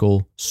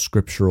canonical,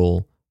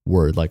 scriptural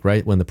word. Like,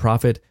 right, when the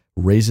prophet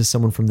raises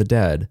someone from the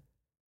dead,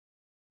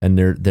 and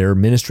their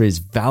ministry is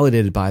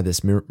validated by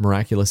this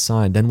miraculous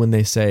sign, then when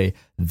they say,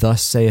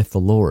 "Thus saith the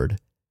Lord,"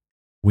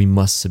 we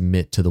must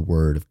submit to the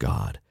word of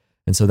God.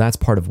 And so that's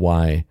part of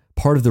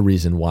the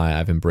reason why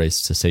I've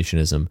embraced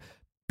cessationism,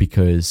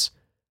 because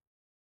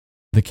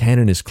the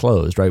canon is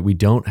closed, right? We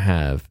don't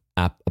have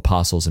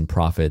apostles and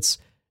prophets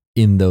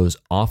in those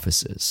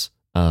offices.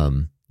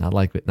 Not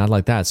like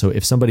that. So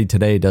if somebody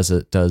today does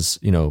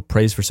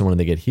prays for someone and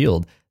they get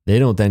healed, they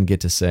don't then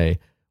get to say,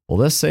 "Well,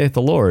 thus saith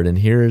the Lord, and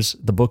here's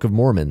the Book of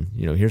Mormon.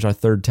 Here's our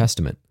third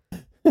testament."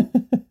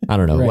 I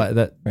don't know.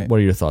 Right. What are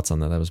your thoughts on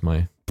that? That was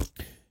my.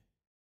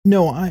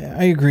 No,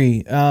 I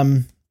agree.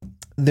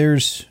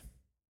 There's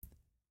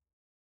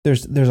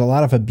a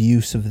lot of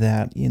abuse of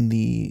that in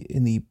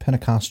the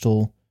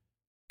Pentecostal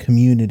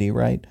community,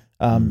 right?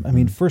 I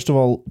mean, first of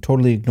all,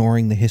 totally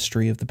ignoring the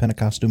history of the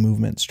Pentecostal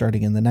movement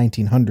starting in the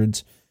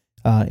 1900s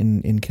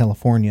in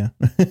California,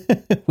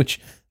 which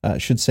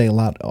should say a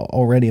lot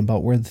already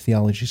about where the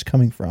theology is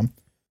coming from.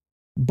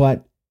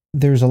 But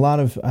there's a lot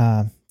of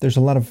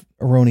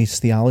erroneous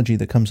theology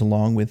that comes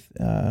along with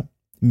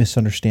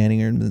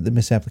misunderstanding or the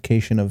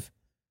misapplication of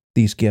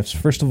these gifts.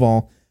 First of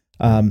all,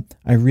 I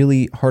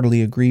really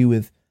heartily agree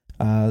with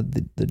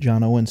the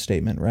John Owen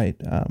statement, right?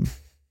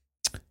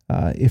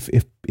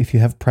 If you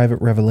have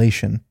private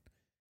revelation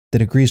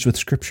that agrees with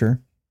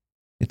Scripture,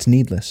 it's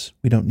needless.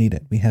 We don't need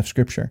it. We have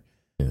Scripture.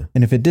 Yeah.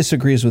 And if it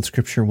disagrees with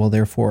Scripture, well,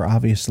 therefore,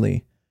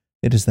 obviously,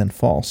 it is then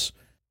false.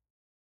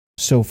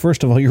 So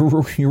first of all,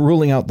 you're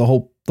ruling out the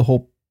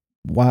whole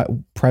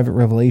private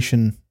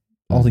revelation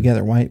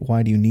altogether.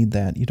 Why do you need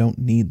that? You don't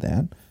need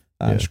that.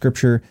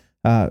 Scripture,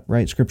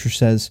 right? Scripture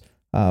says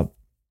that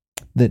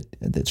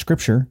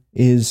Scripture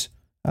is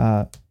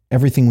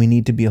everything we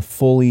need to be a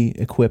fully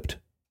equipped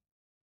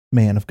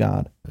man of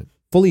God,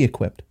 fully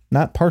equipped,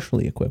 not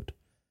partially equipped.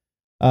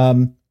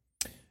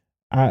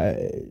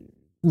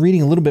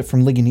 Reading a little bit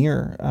from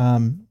Ligonier,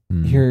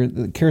 here,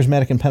 the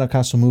charismatic and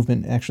Pentecostal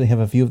movement actually have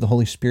a view of the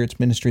Holy Spirit's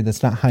ministry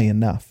that's not high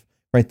enough,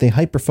 right? They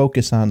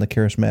hyper-focus on the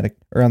charismatic,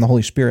 or on the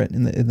Holy Spirit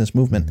in this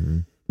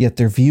movement, yet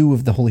their view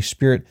of the Holy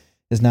Spirit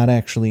is not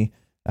actually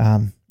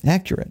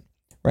accurate,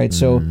 right?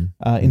 So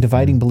in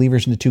dividing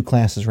believers into two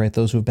classes, right,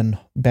 those who have been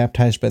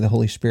baptized by the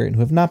Holy Spirit and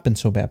who have not been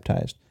so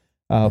baptized,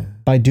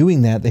 by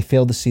doing that, they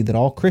fail to see that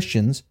all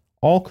Christians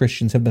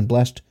have been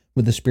blessed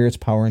with the Spirit's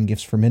power and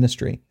gifts for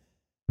ministry,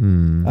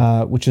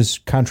 which is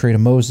contrary to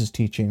Moses'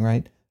 teaching,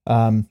 right?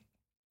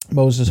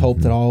 Moses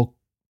hoped that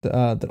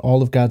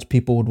all of God's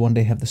people would one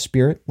day have the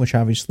Spirit, which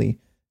obviously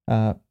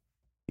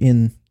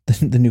in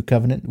the New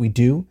Covenant we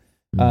do.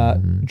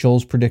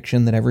 Joel's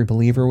prediction that every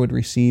believer would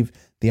receive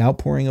the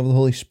outpouring of the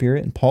Holy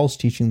Spirit, and Paul's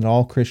teaching that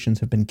all Christians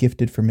have been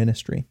gifted for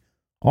ministry.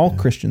 All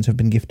Christians have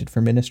been gifted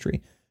for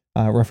ministry,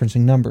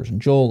 referencing Numbers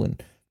and Joel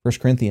and 1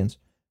 Corinthians.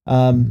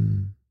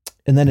 And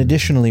then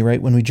additionally,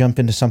 right, when we jump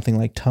into something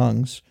like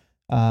tongues,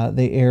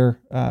 they err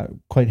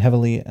quite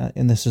heavily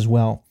in this as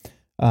well.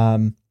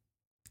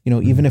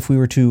 Even if we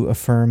were to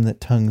affirm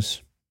that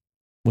tongues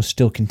was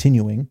still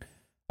continuing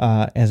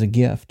as a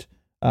gift,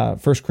 1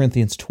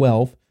 Corinthians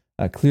 12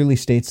 clearly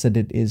states that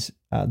it is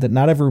that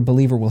not every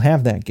believer will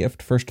have that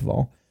gift, first of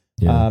all.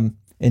 And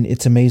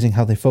it's amazing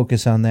how they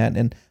focus on that.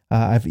 And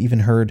I've even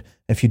heard,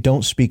 if you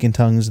don't speak in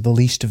tongues, the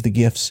least of the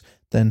gifts,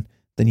 then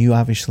you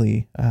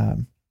obviously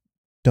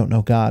don't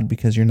know God,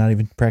 because you're not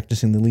even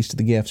practicing the least of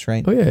the gifts,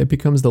 right? Oh yeah, it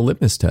becomes the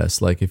litmus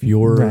test. Like if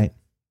you're right.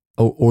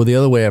 Or the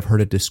other way I've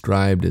heard it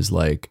described is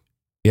like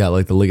the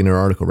Ligonier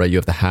article, right? You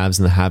have the haves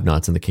and the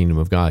have-nots in the kingdom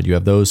of God. You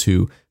have those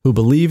who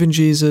believe in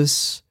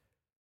Jesus,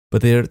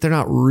 but they're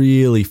not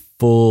really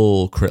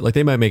full, like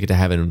they might make it to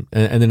heaven.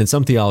 And then in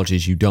some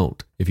theologies, you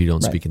don't, if you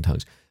don't speak in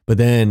tongues. But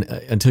then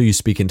until you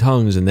speak in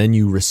tongues and then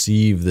you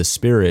receive the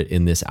Spirit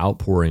in this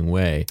outpouring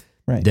way,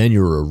 then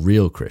you're a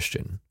real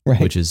Christian,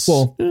 which is...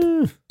 Well,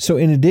 so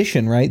in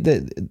addition, right,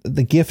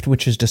 the gift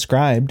which is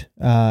described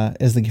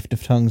as the gift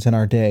of tongues in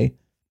our day,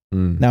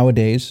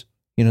 nowadays,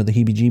 the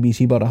heebie-jeebies,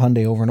 he bought a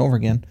Hyundai over and over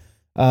again,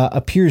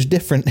 appears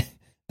different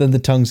than the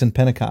tongues in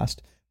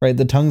Pentecost, right?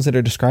 The tongues that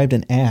are described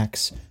in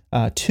Acts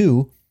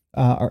 2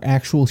 are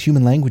actual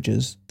human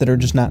languages that are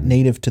just not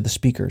native to the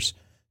speakers.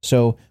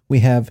 So we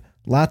have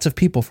lots of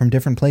people from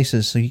different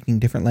places speaking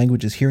different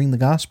languages, hearing the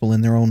gospel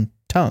in their own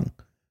tongue,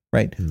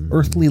 right?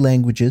 Earthly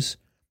languages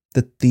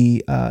that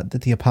the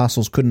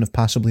apostles couldn't have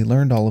possibly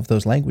learned all of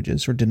those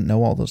languages or didn't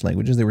know all those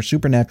languages. They were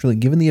supernaturally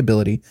given the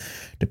ability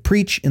to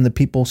preach, and the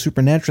people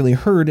supernaturally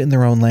heard in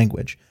their own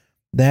language.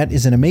 That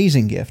is an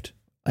amazing gift,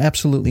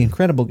 absolutely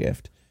incredible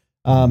gift.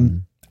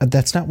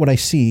 That's not what I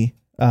see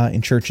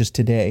in churches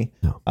today,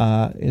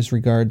 as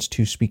regards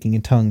to speaking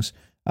in tongues.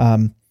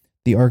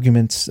 The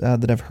arguments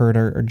that I've heard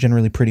are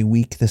generally pretty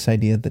weak. This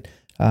idea that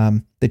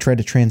they try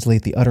to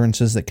translate the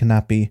utterances that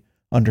cannot be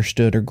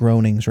understood, or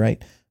groanings,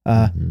 right,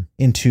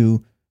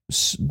 into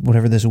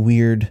whatever this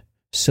weird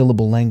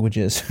syllable language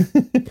is.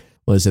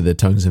 Well, is it the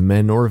tongues of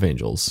men or of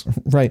angels?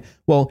 Right.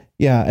 Well,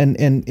 yeah,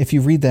 and if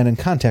you read that in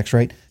context,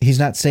 right, he's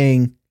not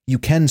saying you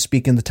can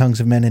speak in the tongues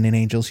of men and in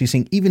angels. He's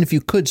saying even if you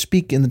could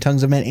speak in the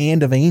tongues of men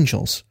and of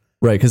angels.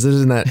 Right, because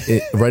isn't that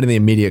right in the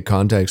immediate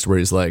context where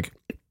he's like,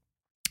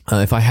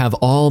 if I have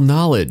all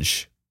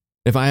knowledge,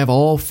 if I have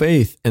all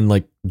faith, and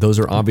like those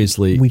are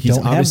obviously, he's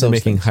obviously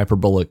making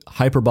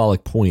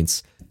hyperbolic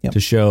points to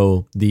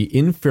show the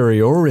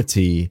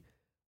inferiority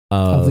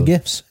of the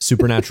gifts,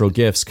 supernatural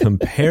gifts,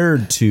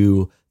 compared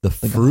to the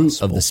fruit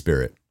gospel of the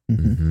Spirit.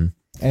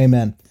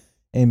 Amen.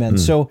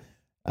 So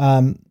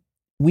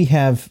we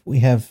have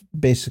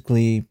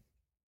basically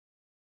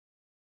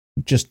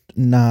just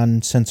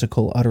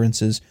nonsensical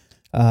utterances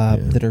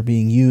that are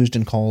being used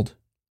and called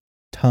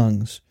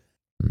tongues.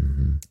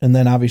 And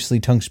then obviously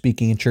tongue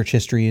speaking in church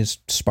history is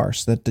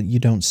sparse, that you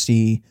don't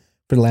see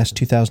for the last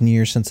 2,000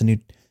 years since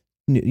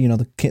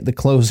the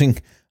closing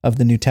of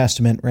the New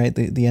Testament, right?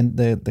 The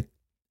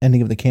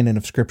ending of the canon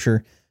of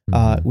Scripture,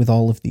 with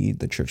all of the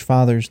church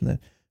fathers and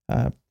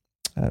the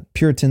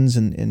Puritans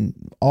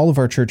and all of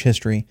our church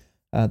history.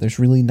 There's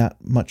really not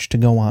much to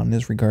go on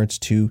as regards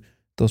to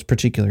those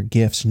particular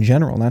gifts in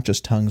general, not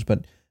just tongues,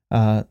 but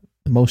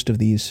most of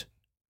these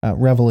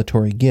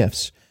revelatory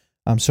gifts.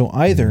 So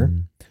either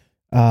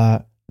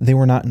they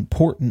were not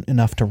important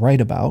enough to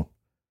write about,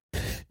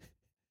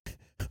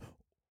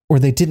 or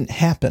they didn't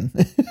happen.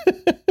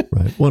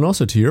 Right. Well, and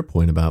also to your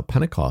point about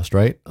Pentecost,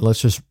 right?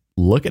 Let's just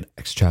look at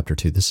Acts chapter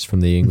 2. This is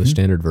from the English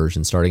Standard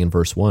Version, starting in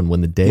verse 1.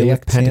 When the day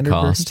of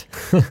Pentecost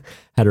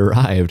had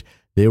arrived,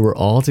 they were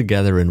all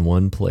together in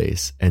one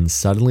place, and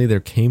suddenly there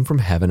came from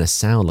heaven a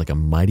sound like a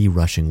mighty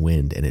rushing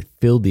wind, and it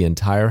filled the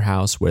entire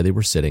house where they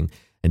were sitting,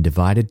 and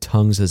divided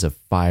tongues as of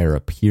fire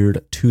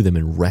appeared to them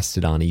and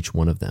rested on each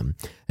one of them.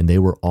 And they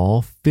were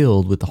all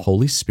filled with the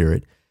Holy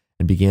Spirit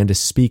and began to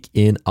speak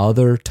in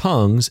other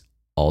tongues,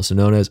 also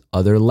known as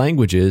other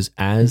languages,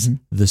 as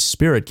the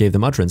Spirit gave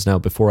them utterance. Now,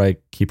 before I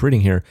keep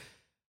reading here,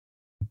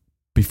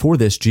 before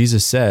this,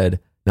 Jesus said,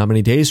 not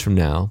many days from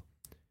now,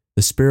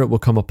 the Spirit will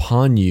come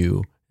upon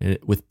you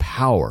with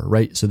power,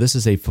 right? So this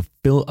is a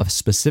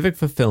specific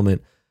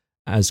fulfillment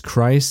as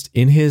Christ,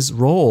 in his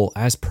role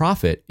as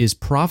prophet, is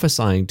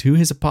prophesying to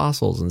his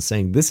apostles and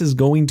saying, this is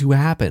going to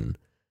happen.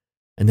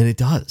 And then it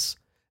does.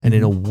 And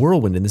in a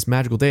whirlwind, in this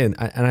magical day, and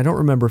I don't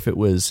remember if it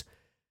was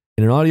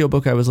in an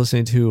audiobook I was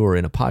listening to or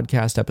in a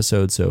podcast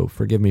episode, so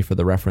forgive me for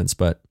the reference,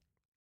 but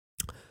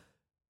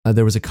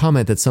there was a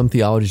comment that some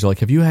theologians are like,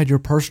 have you had your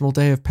personal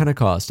day of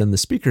Pentecost? And the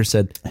speaker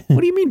said,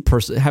 what do you mean,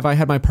 have I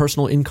had my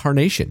personal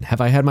incarnation?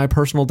 Have I had my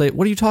personal day?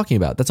 What are you talking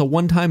about? That's a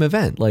one-time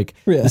event. Like,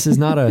 this is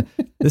not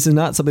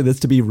something that's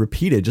to be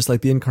repeated, just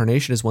like the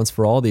incarnation is once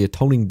for all, the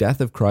atoning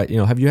death of Christ.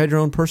 Have you had your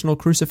own personal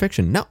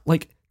crucifixion? No,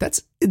 like,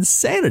 that's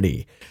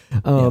insanity.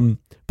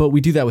 But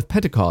we do that with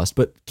Pentecost.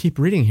 But keep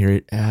reading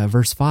here,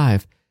 verse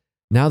 5.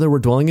 Now there were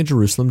dwelling in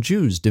Jerusalem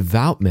Jews,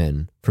 devout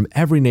men from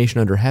every nation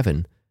under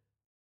heaven.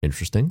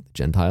 Interesting. The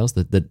Gentiles,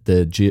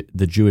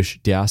 the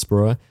Jewish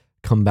diaspora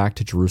come back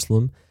to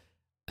Jerusalem.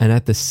 And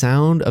at the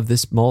sound of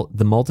this,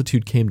 the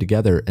multitude came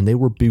together, and they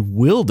were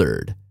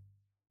bewildered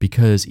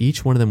because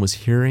each one of them was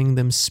hearing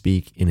them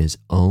speak in his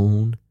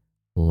own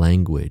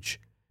language.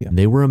 Yeah. And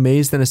they were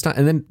amazed and astonished.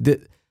 And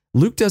then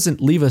Luke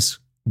doesn't leave us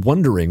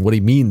wondering what he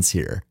means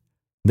here.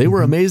 They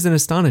were amazed and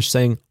astonished,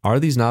 saying, are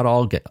these not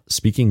all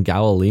speaking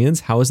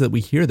Galileans? How is it that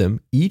we hear them,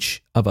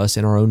 each of us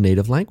in our own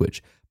native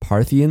language?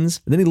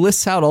 Parthians, and then he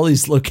lists out all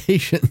these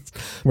locations,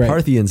 right.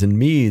 Parthians and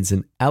Medes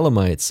and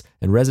Elamites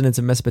and residents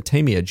of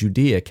Mesopotamia,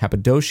 Judea,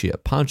 Cappadocia,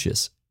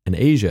 Pontus and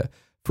Asia,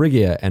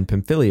 Phrygia and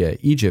Pamphylia,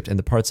 Egypt and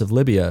the parts of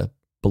Libya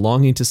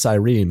belonging to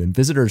Cyrene, and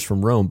visitors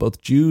from Rome,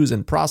 both Jews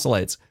and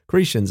proselytes,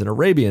 Cretians and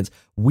Arabians.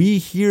 We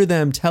hear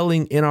them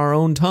telling in our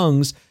own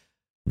tongues,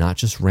 not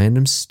just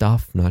random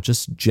stuff, not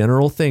just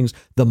general things,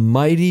 the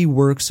mighty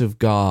works of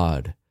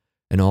God.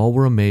 And all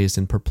were amazed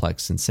and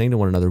perplexed and saying to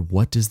one another,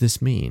 what does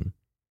this mean?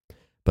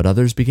 But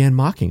others began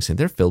mocking, saying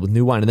they're filled with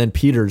new wine. And then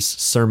Peter's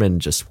sermon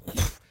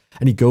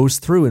and he goes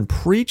through and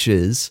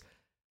preaches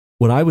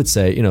what I would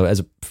say,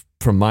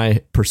 from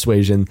my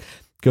persuasion,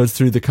 goes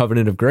through the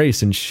covenant of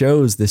grace and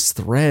shows this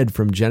thread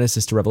from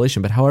Genesis to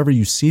Revelation. But however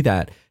you see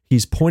that,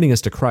 he's pointing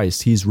us to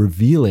Christ. He's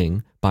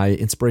revealing by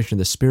inspiration of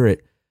the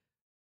Spirit,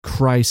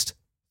 Christ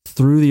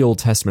through the Old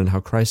Testament, how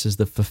Christ is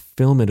the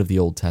fulfillment of the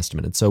Old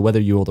Testament. And so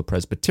whether you hold a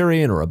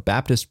Presbyterian or a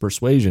Baptist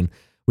persuasion,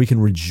 we can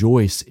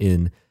rejoice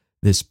in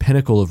this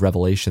pinnacle of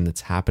revelation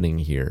that's happening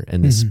here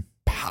and this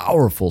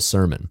powerful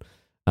sermon.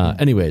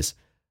 Anyways,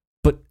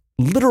 but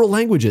literal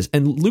languages,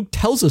 and Luke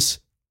tells us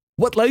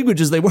what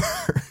languages they were.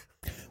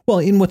 Well,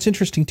 and what's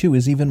interesting too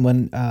is even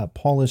when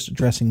Paul is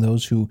addressing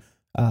those who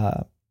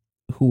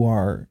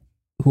are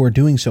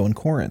doing so in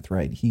Corinth,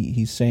 right?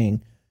 He's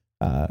saying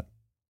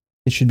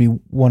it should be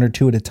one or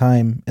two at a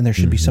time, and there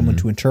should be someone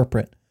to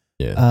interpret.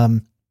 Yeah.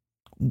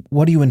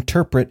 What do you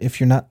interpret if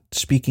you're not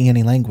speaking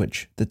any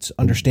language that's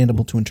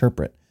understandable to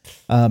interpret?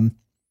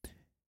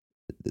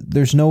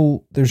 There's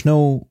no,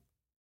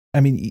 I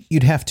mean,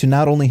 you'd have to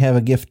not only have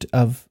a gift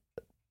of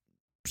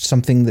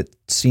something that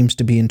seems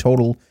to be in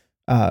total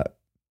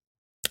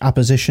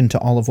opposition to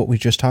all of what we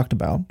just talked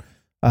about,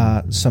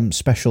 some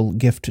special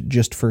gift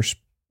just for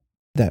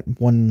that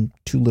 1-2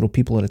 little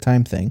people at a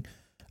time thing,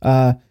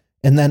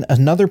 and then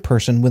another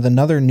person with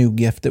another new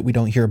gift that we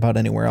don't hear about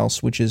anywhere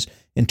else, which is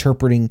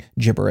interpreting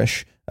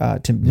gibberish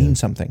to mean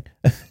something.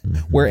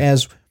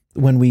 Whereas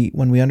when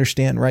we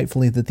understand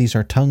rightfully that these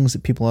are tongues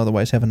that people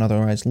otherwise haven't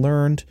otherwise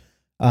learned,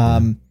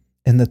 and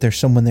that there's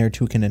someone there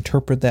who can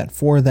interpret that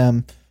for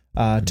them,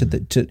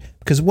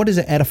 because what does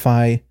it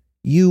edify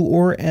you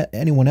or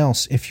anyone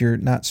else if you're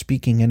not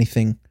speaking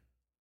anything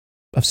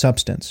of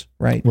substance,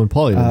 right? When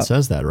Paul even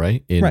says that,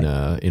 right? In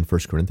 1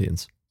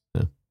 Corinthians.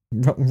 Yeah.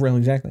 Really,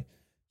 exactly.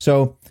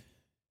 So,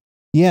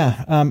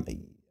 yeah,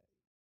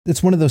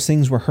 it's one of those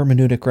things where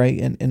hermeneutic, right,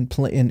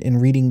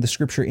 and reading the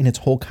scripture in its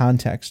whole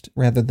context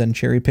rather than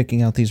cherry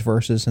picking out these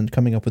verses and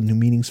coming up with new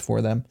meanings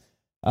for them,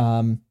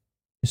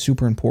 is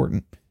super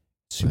important.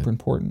 Super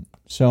important.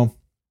 So,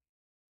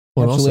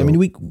 well,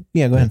 absolutely.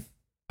 Also, go ahead.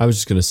 I was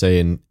just going to say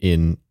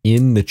in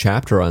the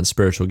chapter on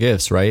spiritual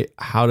gifts, right?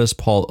 How does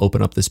Paul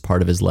open up this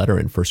part of his letter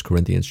in 1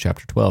 Corinthians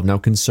chapter 12? Now,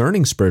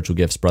 concerning spiritual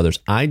gifts, brothers,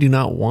 I do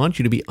not want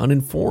you to be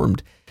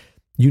uninformed.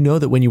 You know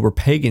that when you were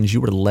pagans,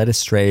 you were led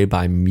astray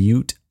by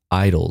mute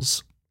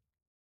idols.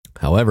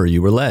 However,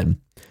 you were led.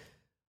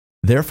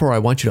 Therefore, I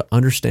want you to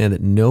understand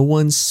that no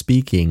one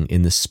speaking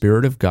in the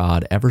Spirit of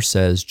God ever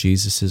says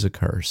Jesus is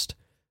accursed.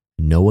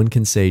 no one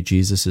can say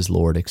Jesus is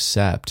Lord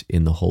except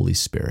in the Holy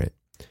Spirit.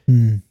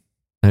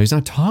 Now, he's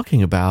not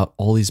talking about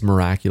all these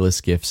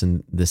miraculous gifts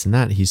and this and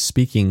that. He's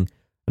speaking,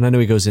 and I know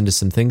he goes into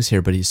some things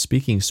here, but he's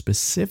speaking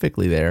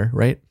specifically there,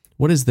 right?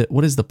 What is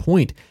the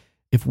point?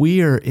 If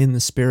we are in the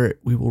Spirit,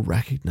 we will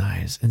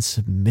recognize and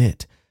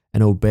submit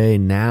and obey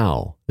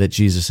now that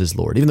Jesus is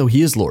Lord, even though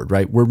he is Lord,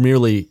 right? We're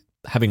merely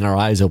having our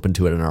eyes open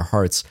to it and our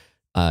hearts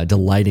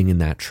delighting in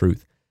that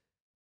truth.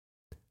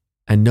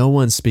 And no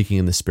one speaking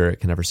in the Spirit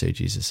can ever say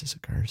Jesus is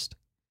accursed.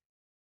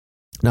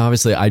 Now,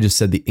 obviously, I just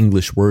said the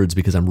English words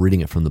because I'm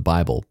reading it from the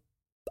Bible.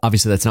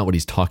 Obviously, that's not what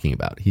he's talking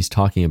about. He's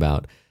talking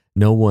about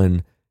no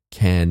one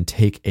can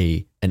take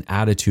an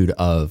attitude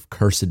of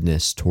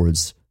cursedness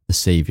towards the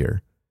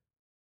Savior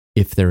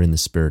if they're in the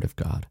Spirit of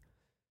God.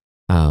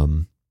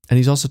 And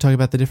he's also talking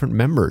about the different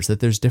members, that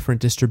there's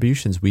different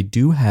distributions. We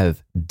do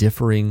have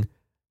differing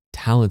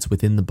talents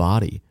within the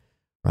body,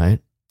 right?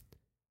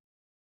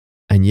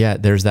 And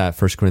yet there's that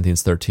 1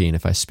 Corinthians 13,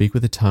 if I speak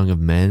with the tongue of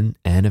men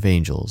and of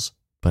angels,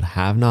 but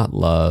have not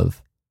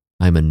love,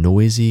 I am a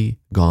noisy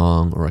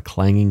gong or a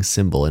clanging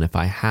cymbal. And if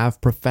I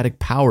have prophetic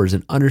powers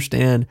and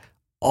understand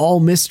all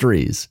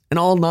mysteries and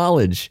all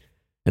knowledge,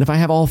 and if I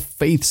have all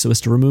faith so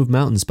as to remove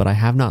mountains, but I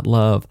have not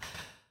love,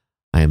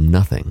 I am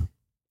nothing.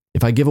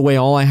 If I give away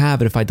all I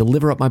have, and if I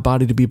deliver up my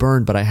body to be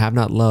burned, but I have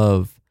not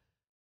love,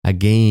 I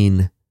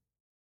gain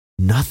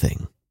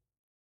nothing.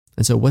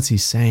 And so what's he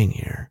saying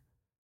here?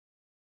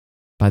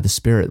 By the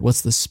Spirit,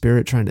 what's the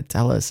Spirit trying to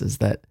tell us is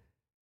that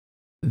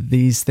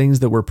these things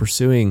that we're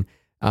pursuing,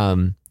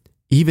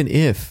 even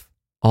if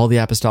all the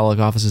apostolic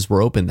offices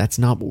were open, that's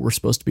not what we're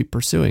supposed to be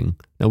pursuing.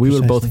 Now, we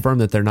would both affirm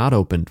that they're not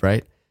opened,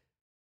 right?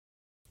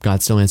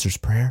 God still answers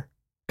prayer.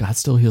 God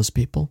still heals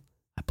people.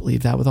 I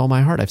believe that with all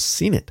my heart. I've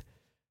seen it.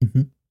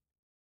 Mm-hmm.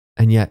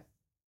 And yet,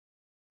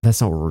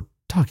 that's not what we're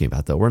talking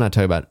about, though. We're not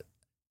talking about,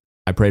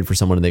 I prayed for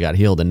someone and they got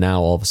healed, and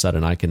now all of a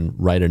sudden I can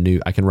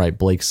write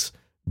Blake's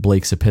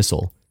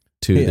epistle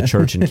to the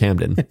church in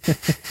Camden.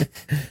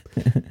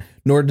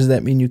 Nor does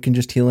that mean you can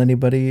just heal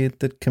anybody at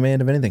the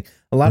command of anything.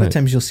 A lot of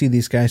times you'll see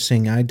these guys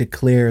saying, I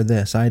declare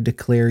this, I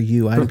declare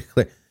you, I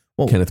declare.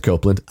 Well, Kenneth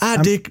Copeland, I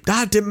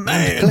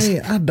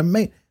demand. I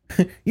demand.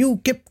 You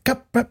get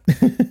up.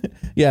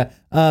 Yeah.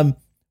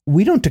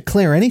 We don't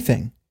declare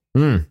anything.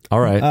 All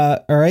right.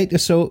 All right.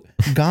 So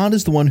God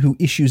is the one who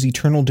issues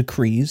eternal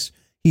decrees.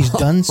 He's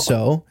done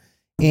so.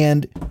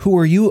 And who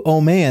are you,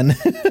 oh man,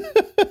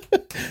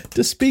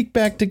 to speak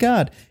back to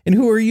God? And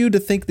who are you to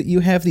think that you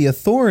have the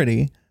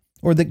authority,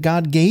 or that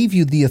God gave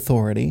you the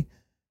authority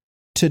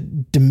to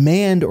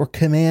demand or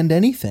command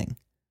anything?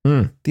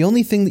 The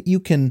only thing that you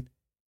can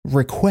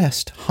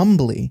request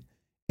humbly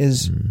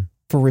is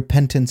for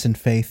repentance and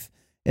faith.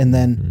 And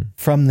then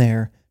from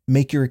there,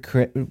 make your,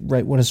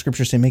 right, what does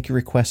Scripture say? Make your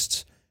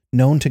requests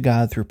known to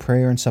God through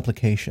prayer and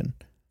supplication,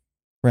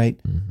 right?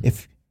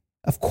 If,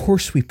 of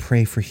course, we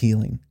pray for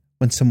healing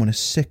when someone is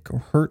sick or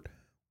hurt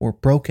or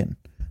broken.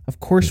 Of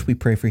course we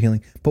pray for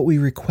healing, but we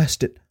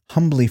request it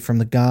humbly from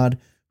the God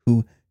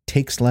who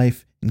takes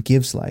life and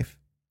gives life,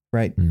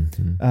 right?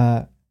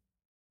 We're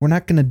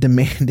not going to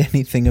demand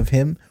anything of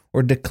him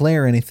or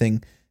declare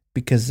anything,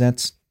 because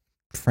that's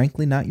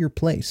frankly not your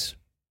place.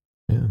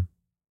 Yeah.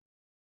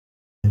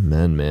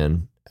 Amen,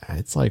 man.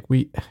 It's like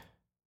we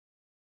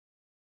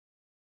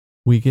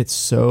get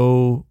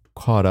so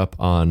caught up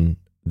on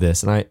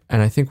this, and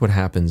I think what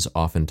happens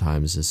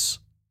oftentimes is,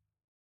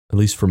 at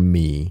least for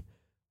me,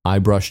 I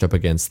brushed up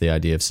against the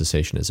idea of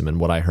cessationism, and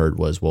what I heard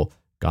was, well,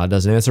 God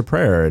doesn't answer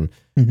prayer,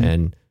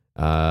 and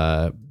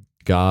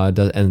God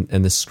does,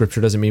 and the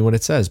Scripture doesn't mean what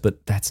it says,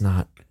 but that's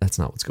not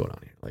what's going on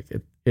here. Like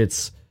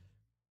it's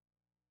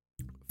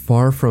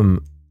far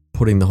from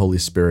putting the Holy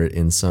Spirit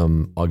in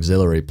some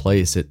auxiliary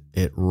place.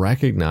 It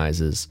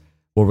recognizes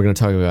what we're going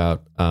to talk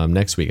about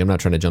next week. I'm not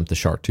trying to jump the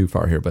shark too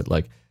far here, but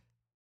like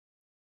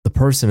the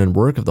person and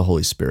work of the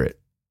Holy Spirit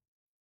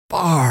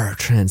far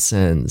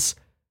transcends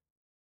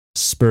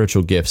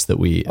spiritual gifts that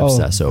we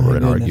obsess over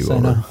and argue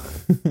over.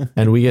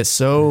 And we get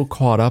so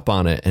caught up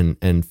on it and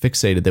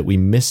fixated that we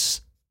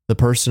miss the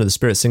person of the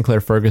Spirit.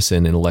 Sinclair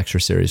Ferguson, in a lecture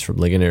series from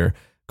Ligonier,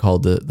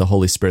 called the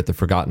Holy Spirit the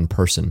forgotten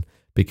person,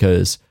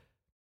 because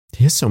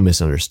he is so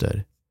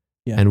misunderstood.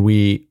 Yeah. And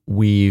we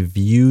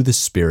view the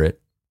Spirit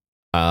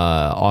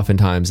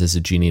oftentimes as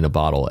a genie in a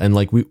bottle. And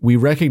like we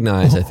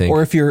recognize, I think.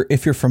 Or if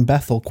you're from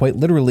Bethel, quite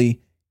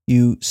literally,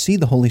 you see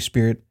the Holy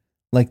Spirit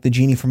like the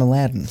genie from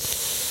Aladdin.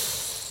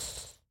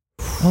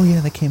 Oh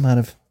yeah, that came out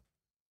of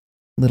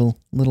little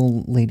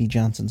Lady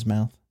Johnson's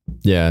mouth.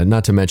 Yeah,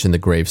 not to mention the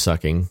grave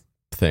sucking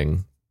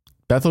thing.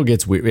 Bethel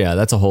gets weird. Yeah,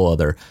 that's a whole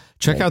other.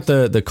 Check out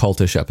the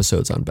cultish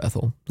episodes on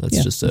Bethel.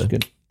 That's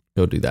good.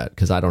 Go do that,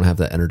 because I don't have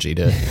the energy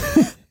to.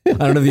 I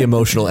don't have the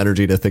emotional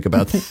energy to think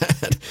about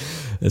that.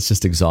 It's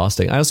just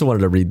exhausting. I also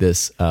wanted to read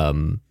this.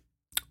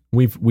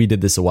 We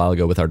did this a while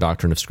ago with our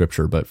Doctrine of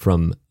Scripture, but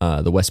from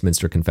the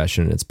Westminster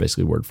Confession. It's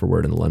basically word for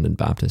word in the London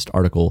Baptist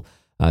article.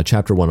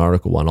 chapter 1,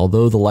 article 1,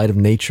 although the light of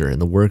nature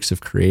and the works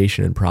of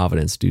creation and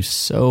providence do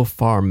so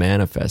far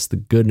manifest the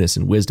goodness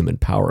and wisdom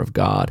and power of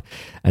God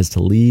as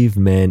to leave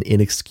men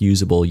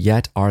inexcusable,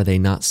 yet are they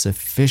not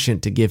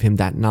sufficient to give him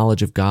that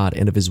knowledge of God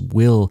and of his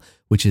will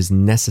which is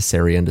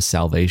necessary unto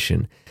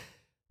salvation.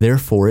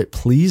 Therefore it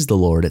pleased the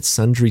Lord at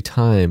sundry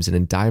times and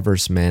in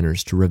diverse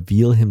manners to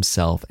reveal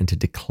himself and to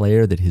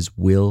declare that his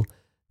will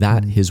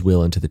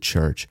unto the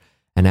church,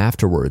 and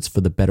afterwards for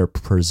the better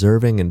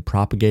preserving and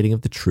propagating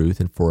of the truth,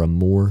 and for a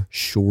more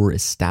sure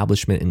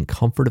establishment and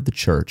comfort of the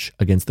church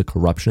against the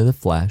corruption of the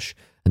flesh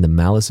and the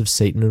malice of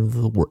Satan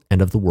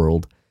and of the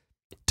world,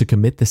 to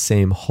commit the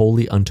same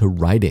wholly unto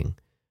writing,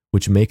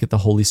 which maketh the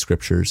holy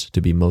scriptures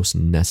to be most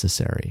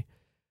necessary.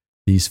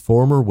 These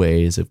former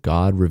ways of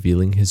God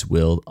revealing his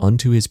will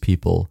unto his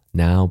people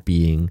now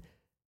being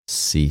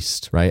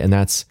ceased, right? And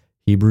that's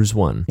Hebrews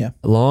 1. Yeah.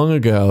 Long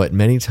ago, at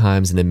many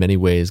times and in many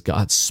ways,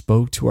 God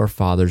spoke to our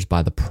fathers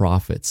by the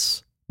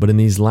prophets. But in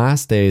these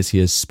last days, he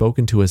has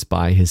spoken to us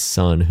by his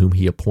Son, whom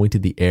he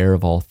appointed the heir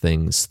of all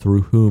things,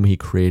 through whom he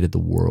created the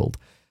world.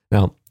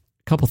 Now, a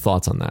couple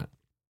thoughts on that.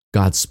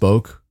 God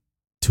spoke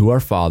to our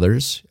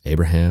fathers,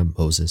 Abraham,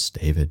 Moses,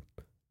 David,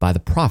 by the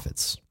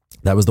prophets.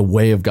 That was the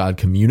way of God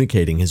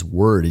communicating his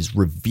word. He's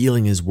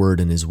revealing his word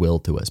and his will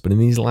to us. But in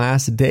these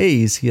last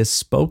days, he has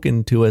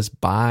spoken to us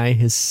by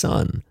his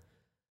Son,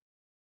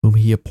 whom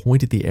he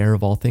appointed the heir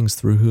of all things,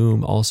 through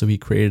whom also he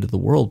created the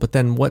world. But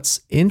then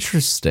what's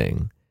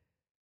interesting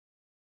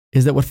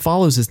is that what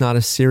follows is not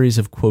a series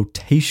of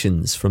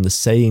quotations from the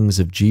sayings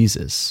of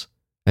Jesus,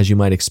 as you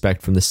might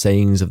expect from the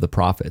sayings of the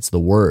prophets, the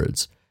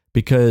words,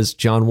 because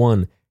John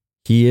 1,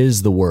 he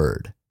is the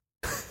word.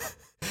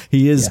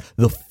 He is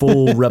the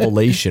full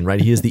revelation, right?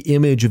 He is the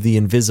image of the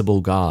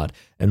invisible God.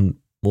 And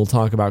we'll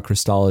talk about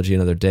Christology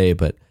another day,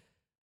 but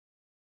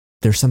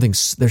there's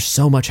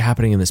so much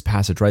happening in this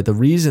passage, right? The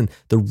reason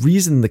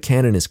the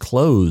canon is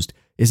closed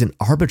isn't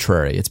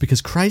arbitrary. It's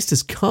because Christ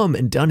has come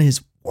and done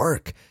his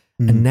work.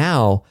 Mm-hmm. And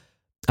now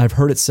I've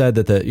heard it said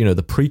that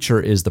the preacher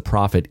is the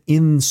prophet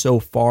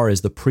insofar as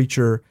the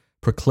preacher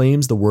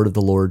proclaims the word of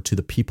the Lord to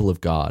the people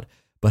of God.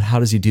 But how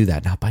does he do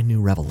that? Not by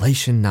new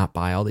revelation, not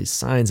by all these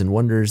signs and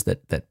wonders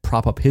that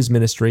prop up his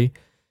ministry,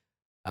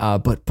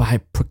 but by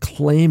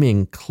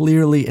proclaiming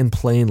clearly and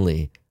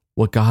plainly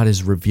what God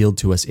has revealed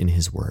to us in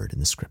his word, in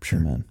the scripture.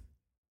 Amen.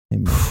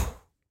 Amen.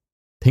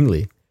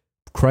 Pingley,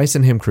 Christ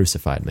and him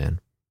crucified,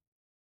 man.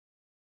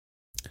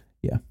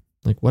 Yeah.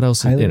 Like what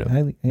else?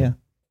 Highly, yeah.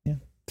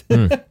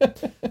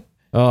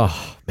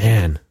 Oh,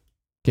 man.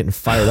 Getting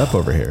fired up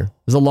over here.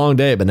 It was a long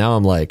day, but now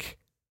I'm like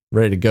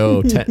ready to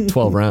go 10,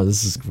 12 rounds.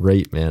 This is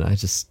great, man.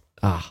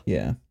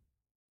 Yeah.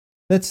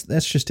 That's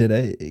just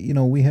it.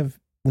 We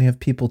have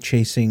people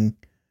chasing,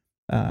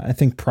 I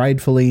think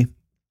pridefully,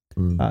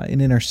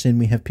 and in our sin,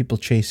 we have people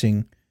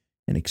chasing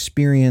an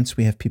experience.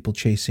 We have people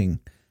chasing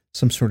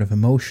some sort of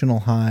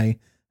emotional high.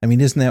 I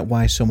mean, isn't that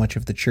why so much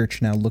of the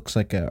church now looks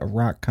like a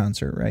rock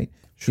concert, right?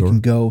 Sure. You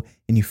can go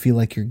and you feel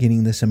like you're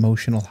getting this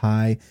emotional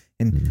high,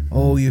 and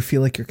you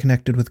feel like you're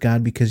connected with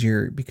God because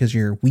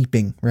you're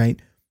weeping, right?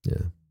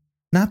 Yeah.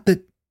 Not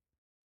that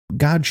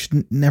God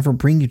should never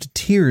bring you to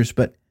tears,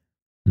 but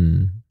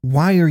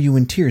why are you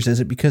in tears?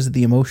 Is it because of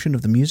the emotion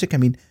of the music? I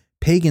mean,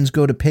 pagans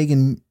go to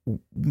pagan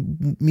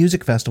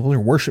music festivals or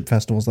worship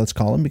festivals, let's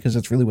call them, because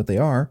that's really what they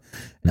are.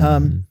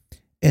 And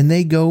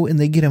they go and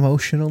they get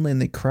emotional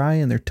and they cry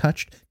and they're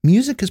touched.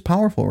 Music is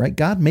powerful, right?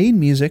 God made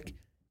music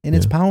and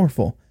it's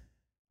powerful,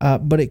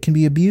 but it can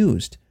be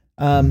abused.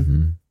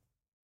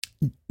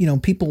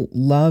 People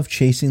love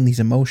chasing these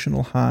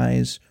emotional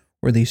highs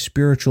or these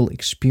spiritual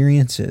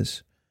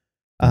experiences.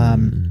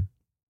 But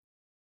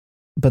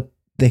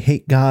they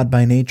hate God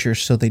by nature,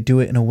 so they do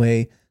it in a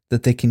way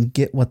that they can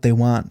get what they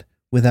want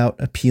without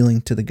appealing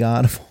to the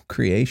God of all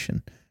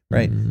creation,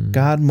 right?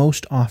 God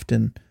most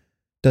often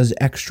does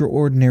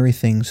extraordinary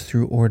things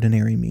through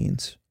ordinary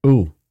means.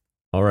 Ooh,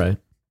 all right.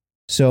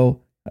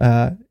 So,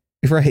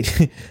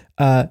 right.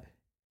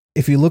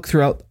 If you look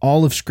throughout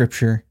all of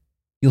Scripture,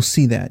 you'll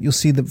see that. You'll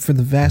see that for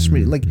the vast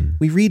majority, like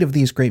we read of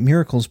these great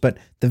miracles, but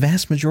the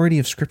vast majority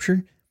of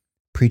Scripture,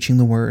 preaching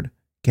the word,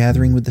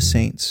 gathering with the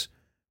saints,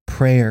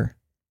 prayer,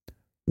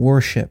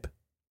 worship,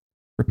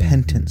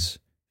 repentance,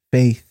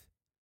 faith,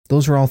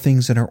 those are all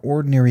things that are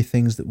ordinary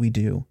things that we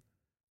do.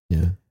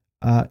 Yeah.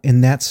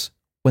 And that's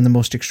when the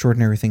most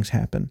extraordinary things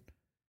happen.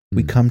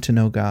 We come to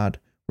know God,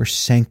 we're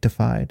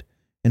sanctified,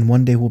 and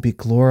one day we'll be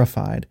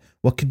glorified.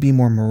 What could be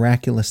more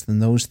miraculous than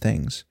those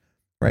things,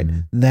 right?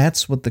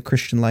 That's what the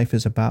Christian life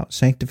is about.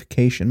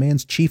 Sanctification,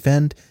 man's chief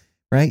end,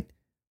 right,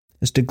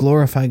 is to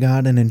glorify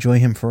God and enjoy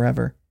him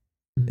forever.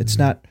 It's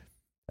not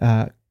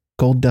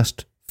gold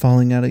dust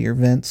falling out of your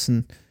vents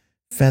and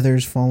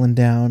feathers falling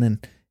down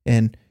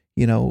and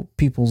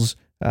people's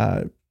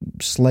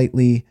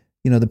slightly,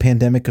 the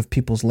pandemic of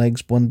people's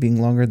legs, one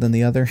being longer than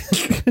the other.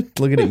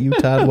 Looking at you,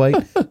 Todd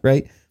White,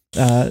 right?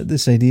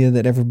 This idea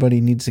that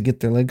everybody needs to get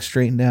their legs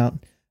straightened out.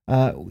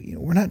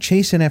 We're not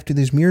chasing after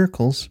these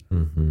miracles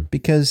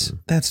because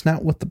that's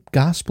not what the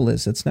gospel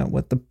is. That's not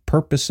what the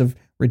purpose of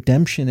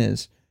redemption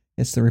is.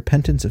 It's the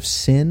repentance of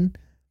sin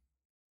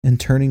and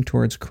turning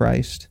towards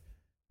Christ.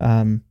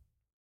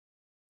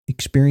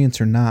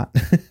 Experience or not.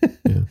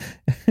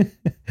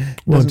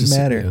 Doesn't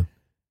matter.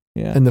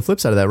 Yeah. And the flip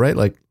side of that, right?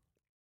 Like,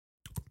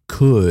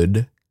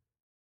 could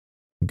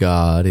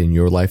God in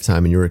your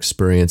lifetime, in your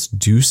experience,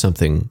 do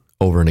something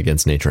over and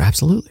against nature?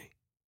 Absolutely.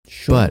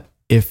 Sure. But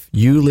if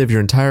you live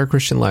your entire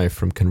Christian life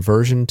from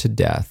conversion to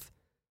death,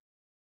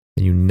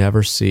 and you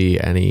never see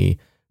any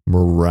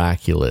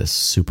miraculous,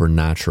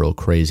 supernatural,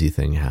 crazy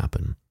thing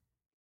happen,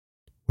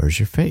 where's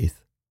your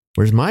faith?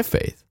 Where's my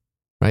faith?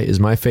 Right? Is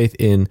my faith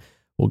in,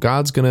 well,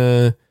 God's going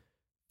to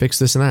fix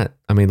this and that?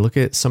 I mean, look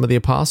at some of the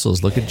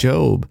apostles. Look at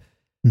Job.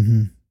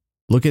 Mm-hmm.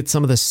 Look at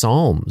some of the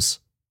Psalms.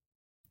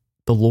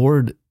 The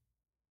Lord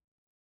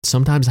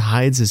sometimes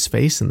hides his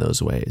face in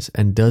those ways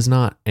and does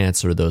not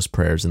answer those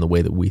prayers in the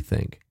way that we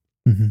think.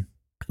 Mm-hmm.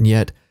 And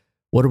yet,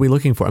 what are we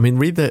looking for? I mean,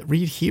 read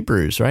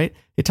Hebrews, right?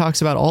 It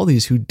talks about all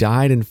these who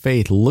died in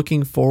faith,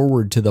 looking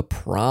forward to the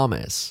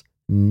promise,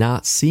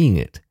 not seeing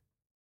it.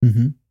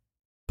 Mm-hmm.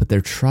 But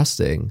they're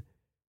trusting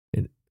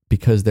it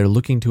because they're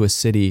looking to a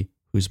city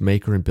whose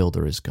maker and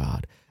builder is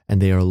God.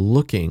 And they are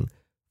looking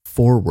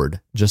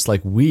forward, just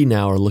like we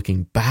now are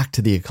looking back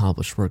to the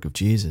accomplished work of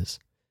Jesus.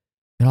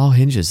 It all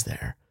hinges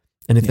there.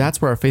 And if that's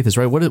where our faith is,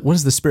 right, what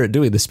is the Spirit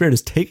doing? The Spirit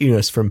is taking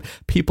us from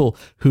people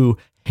who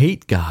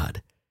hate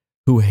God,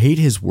 who hate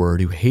his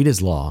word, who hate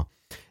his law,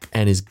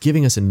 and is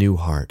giving us a new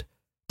heart,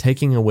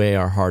 taking away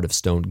our heart of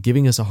stone,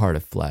 giving us a heart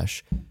of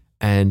flesh,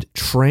 and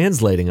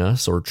translating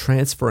us or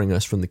transferring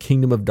us from the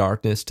kingdom of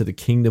darkness to the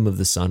kingdom of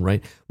the Son,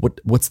 right?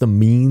 What's the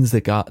means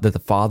that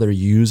the Father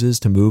uses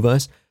to move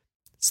us?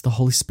 It's the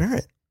Holy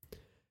Spirit.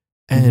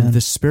 And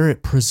the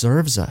Spirit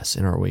preserves us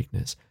in our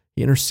weakness.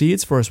 He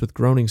intercedes for us with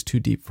groanings too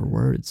deep for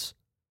words.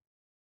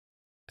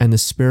 And the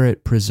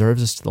Spirit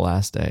preserves us to the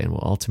last day and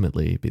will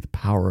ultimately be the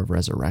power of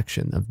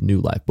resurrection, of new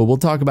life. But we'll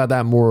talk about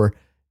that more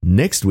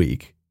next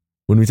week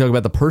when we talk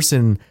about the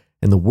person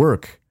and the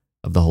work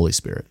of the Holy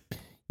Spirit.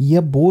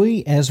 Yeah,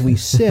 boy, as we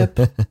sip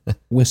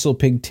Whistle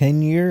Pig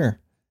 10-year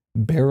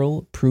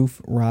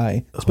barrel-proof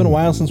rye. It's been a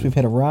while since we've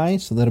had a rye,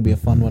 so that'll be a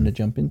fun one to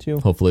jump into.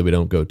 Hopefully we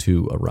don't go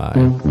too awry.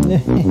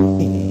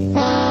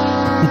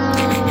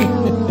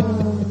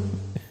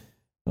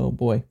 Oh,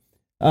 boy.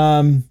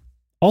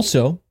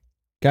 Also,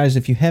 guys,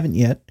 if you haven't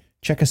yet,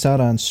 check us out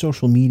on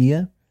social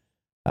media.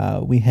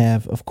 We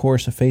have, of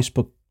course, a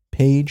Facebook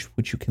page,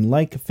 which you can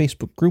like, a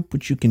Facebook group,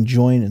 which you can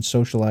join and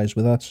socialize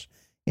with us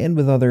and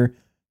with other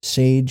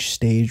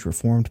sage,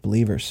 Reformed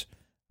believers.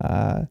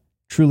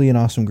 Truly an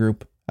awesome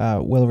group.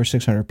 Well over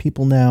 600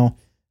 people now.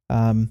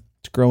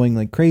 It's growing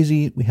like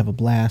crazy. We have a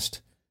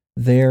blast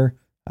there.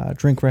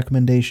 Drink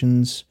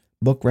recommendations,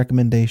 book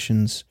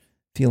recommendations,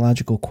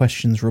 theological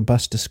questions,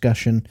 robust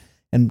discussion,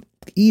 and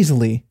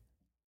easily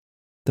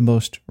the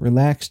most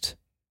relaxed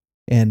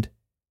and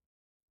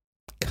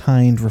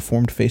kind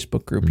Reformed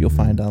Facebook group you'll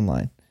find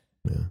online.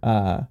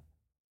 Yeah.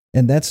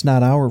 And that's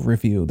not our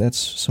review. That's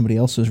somebody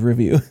else's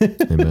review.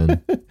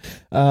 Amen.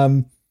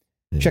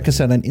 Check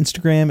us out on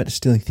Instagram at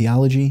Distilling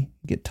Theology.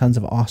 Get tons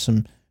of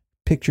awesome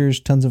pictures,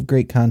 tons of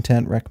great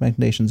content,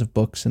 recommendations of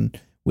books and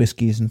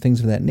whiskeys and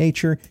things of that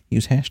nature.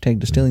 Use hashtag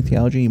Distilling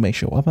Theology. You may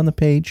show up on the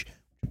page.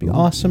 It'd be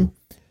awesome.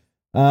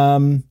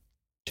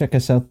 Check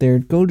us out there.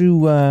 Go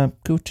to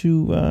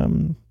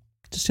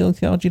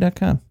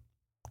distillingtheology.com.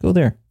 Go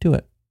there. Do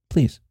it,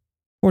 please,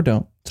 or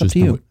don't. It's up to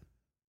you.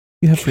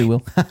 You have free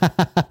will.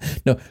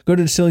 No, go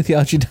to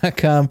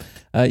distillingtheology.com.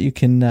 You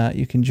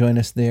can join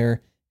us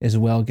there as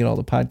well. Get all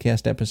the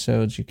podcast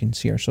episodes. You can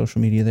see our social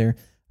media there.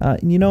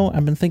 And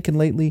I've been thinking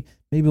lately,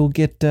 maybe we'll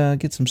get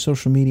some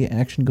social media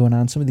action going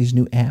on. Some of these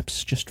new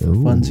apps just for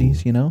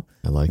funsies.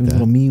 I like maybe that. A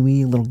little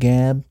MeWe, a little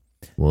Gab.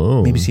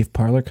 Whoa. Maybe see if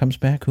Parler comes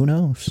back. Who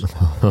knows?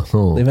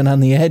 Living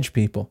on the edge,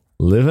 people.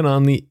 Living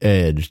on the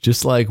edge,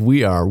 just like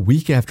we are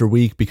week after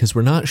week, because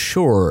we're not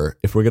sure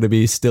if we're going to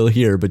be still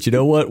here. But you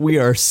know what? We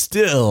are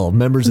still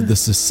members of the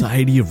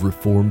Society of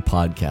Reformed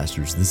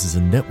Podcasters. This is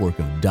a network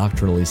of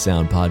doctrinally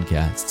sound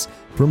podcasts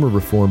from a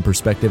Reformed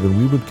perspective, and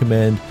we would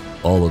commend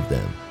all of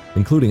them,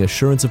 including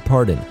Assurance of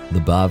Pardon, the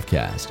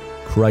Bavcast,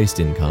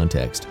 Christ in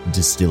Context,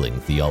 Distilling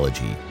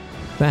Theology,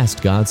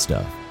 Fast God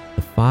Stuff,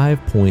 the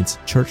 5 Points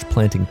Church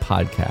Planting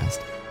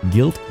Podcast,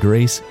 Guilt,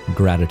 Grace,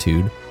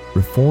 Gratitude,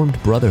 Reformed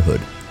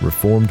Brotherhood,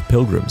 Reformed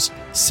Pilgrims,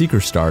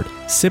 Seeker Start,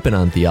 Sippin'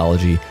 on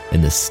Theology,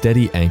 and the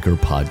Steady Anchor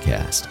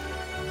Podcast.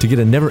 To get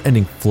a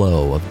never-ending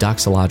flow of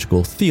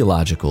doxological,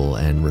 theological,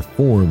 and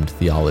Reformed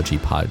theology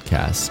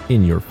podcasts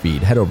in your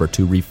feed, head over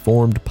to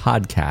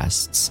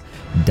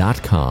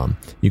reformedpodcasts.com.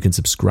 You can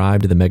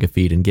subscribe to the mega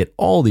feed and get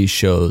all these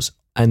shows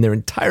and their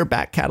entire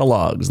back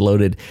catalogs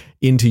loaded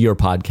into your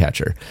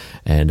podcatcher.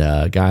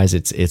 And guys,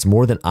 it's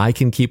more than I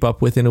can keep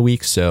up with in a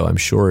week. So I'm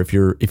sure if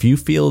you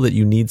feel that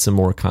you need some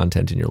more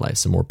content in your life,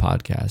 some more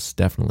podcasts,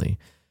 definitely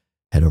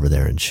head over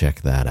there and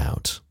check that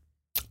out.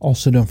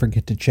 Also, don't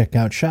forget to check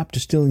out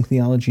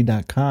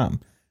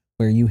shopdistillingtheology.com,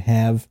 where you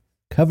have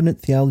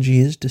Covenant Theology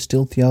is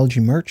Distilled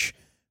Theology merch.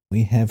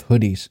 We have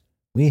hoodies.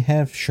 We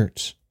have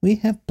shirts. We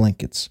have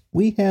blankets.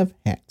 We have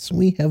hats.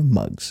 We have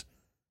mugs.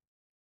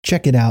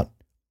 check it out.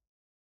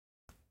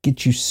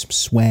 Get you some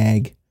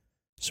swag,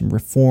 some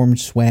reformed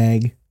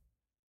swag,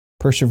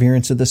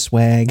 perseverance of the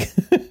swag.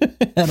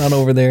 Head on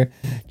over there.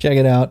 Check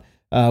it out.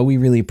 We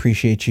really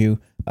appreciate you.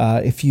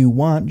 If you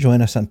want,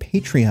 join us on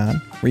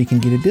Patreon, where you can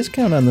get a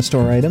discount on the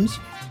store items,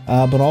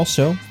 but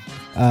also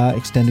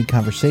extended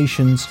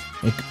conversations,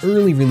 like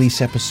early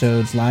release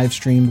episodes, live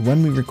streamed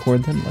when we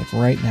record them, like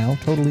right now,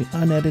 totally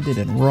unedited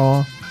and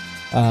raw.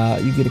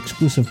 You get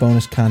exclusive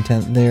bonus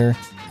content there,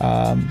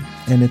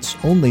 and it's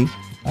only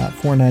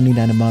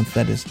 $4.99 a month.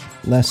 That is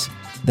less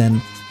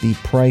than the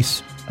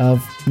price of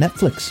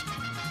Netflix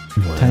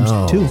times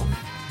 2.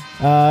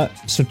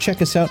 So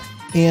check us out.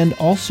 And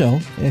also,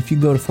 if you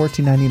go to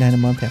 $14.99 a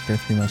month after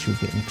 3 months, you'll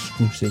get an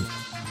exclusive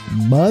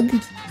mug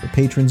for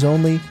patrons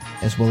only,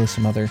 as well as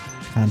some other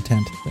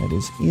content that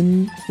is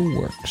in the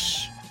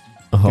works.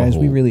 Guys,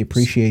 we really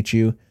appreciate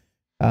you.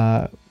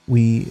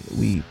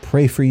 We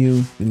pray for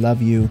you. We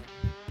love you.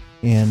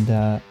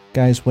 And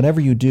guys,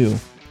 whatever you do,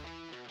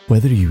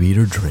 Whether you eat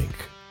or drink,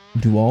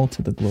 do all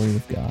to the glory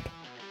of God.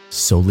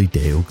 Soli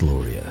Deo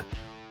Gloria.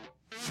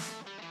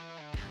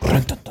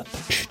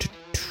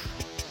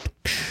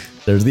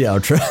 There's the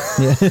outro.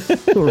 Yeah.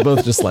 We're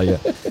both just like,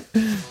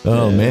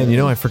 oh man,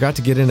 I forgot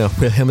to get in a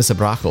Wilhelmus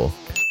Abrakel.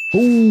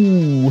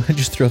 Ooh,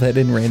 just throw that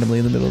in randomly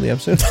in the middle of the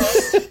episode.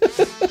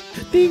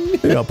 Ding.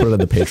 Maybe I'll put it on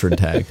the patron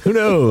tag. Who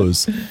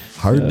knows?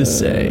 Hard to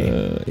say.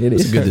 It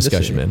is a good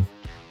discussion, man.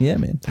 Yeah,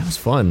 man. That was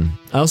fun.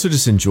 I also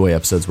just enjoy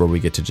episodes where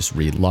we get to just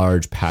read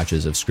large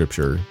patches of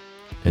scripture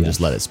and just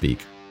let it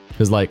speak.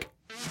 Because like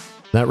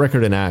that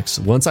record in Acts,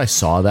 once I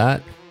saw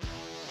that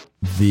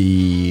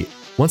Luke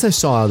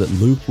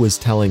was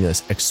telling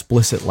us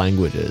explicit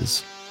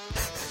languages,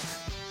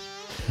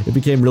 it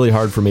became really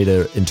hard for me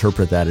to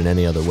interpret that in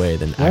any other way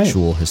than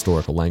actual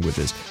historical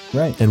languages.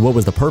 Right. And what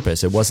was the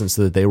purpose? It wasn't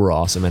so that they were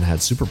awesome and had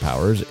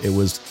superpowers. It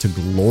was to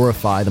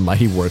glorify the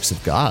mighty works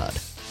of God.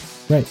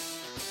 Right.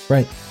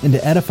 Right. And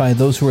to edify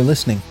those who are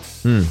listening.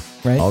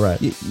 Right. All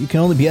right. You can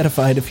only be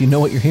edified if you know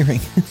what you're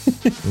hearing.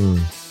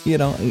 You're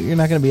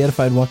not going to be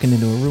edified walking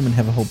into a room and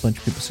have a whole bunch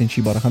of people saying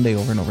she bought a Hyundai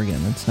over and over again.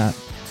 That's not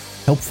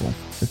helpful.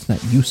 That's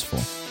not useful.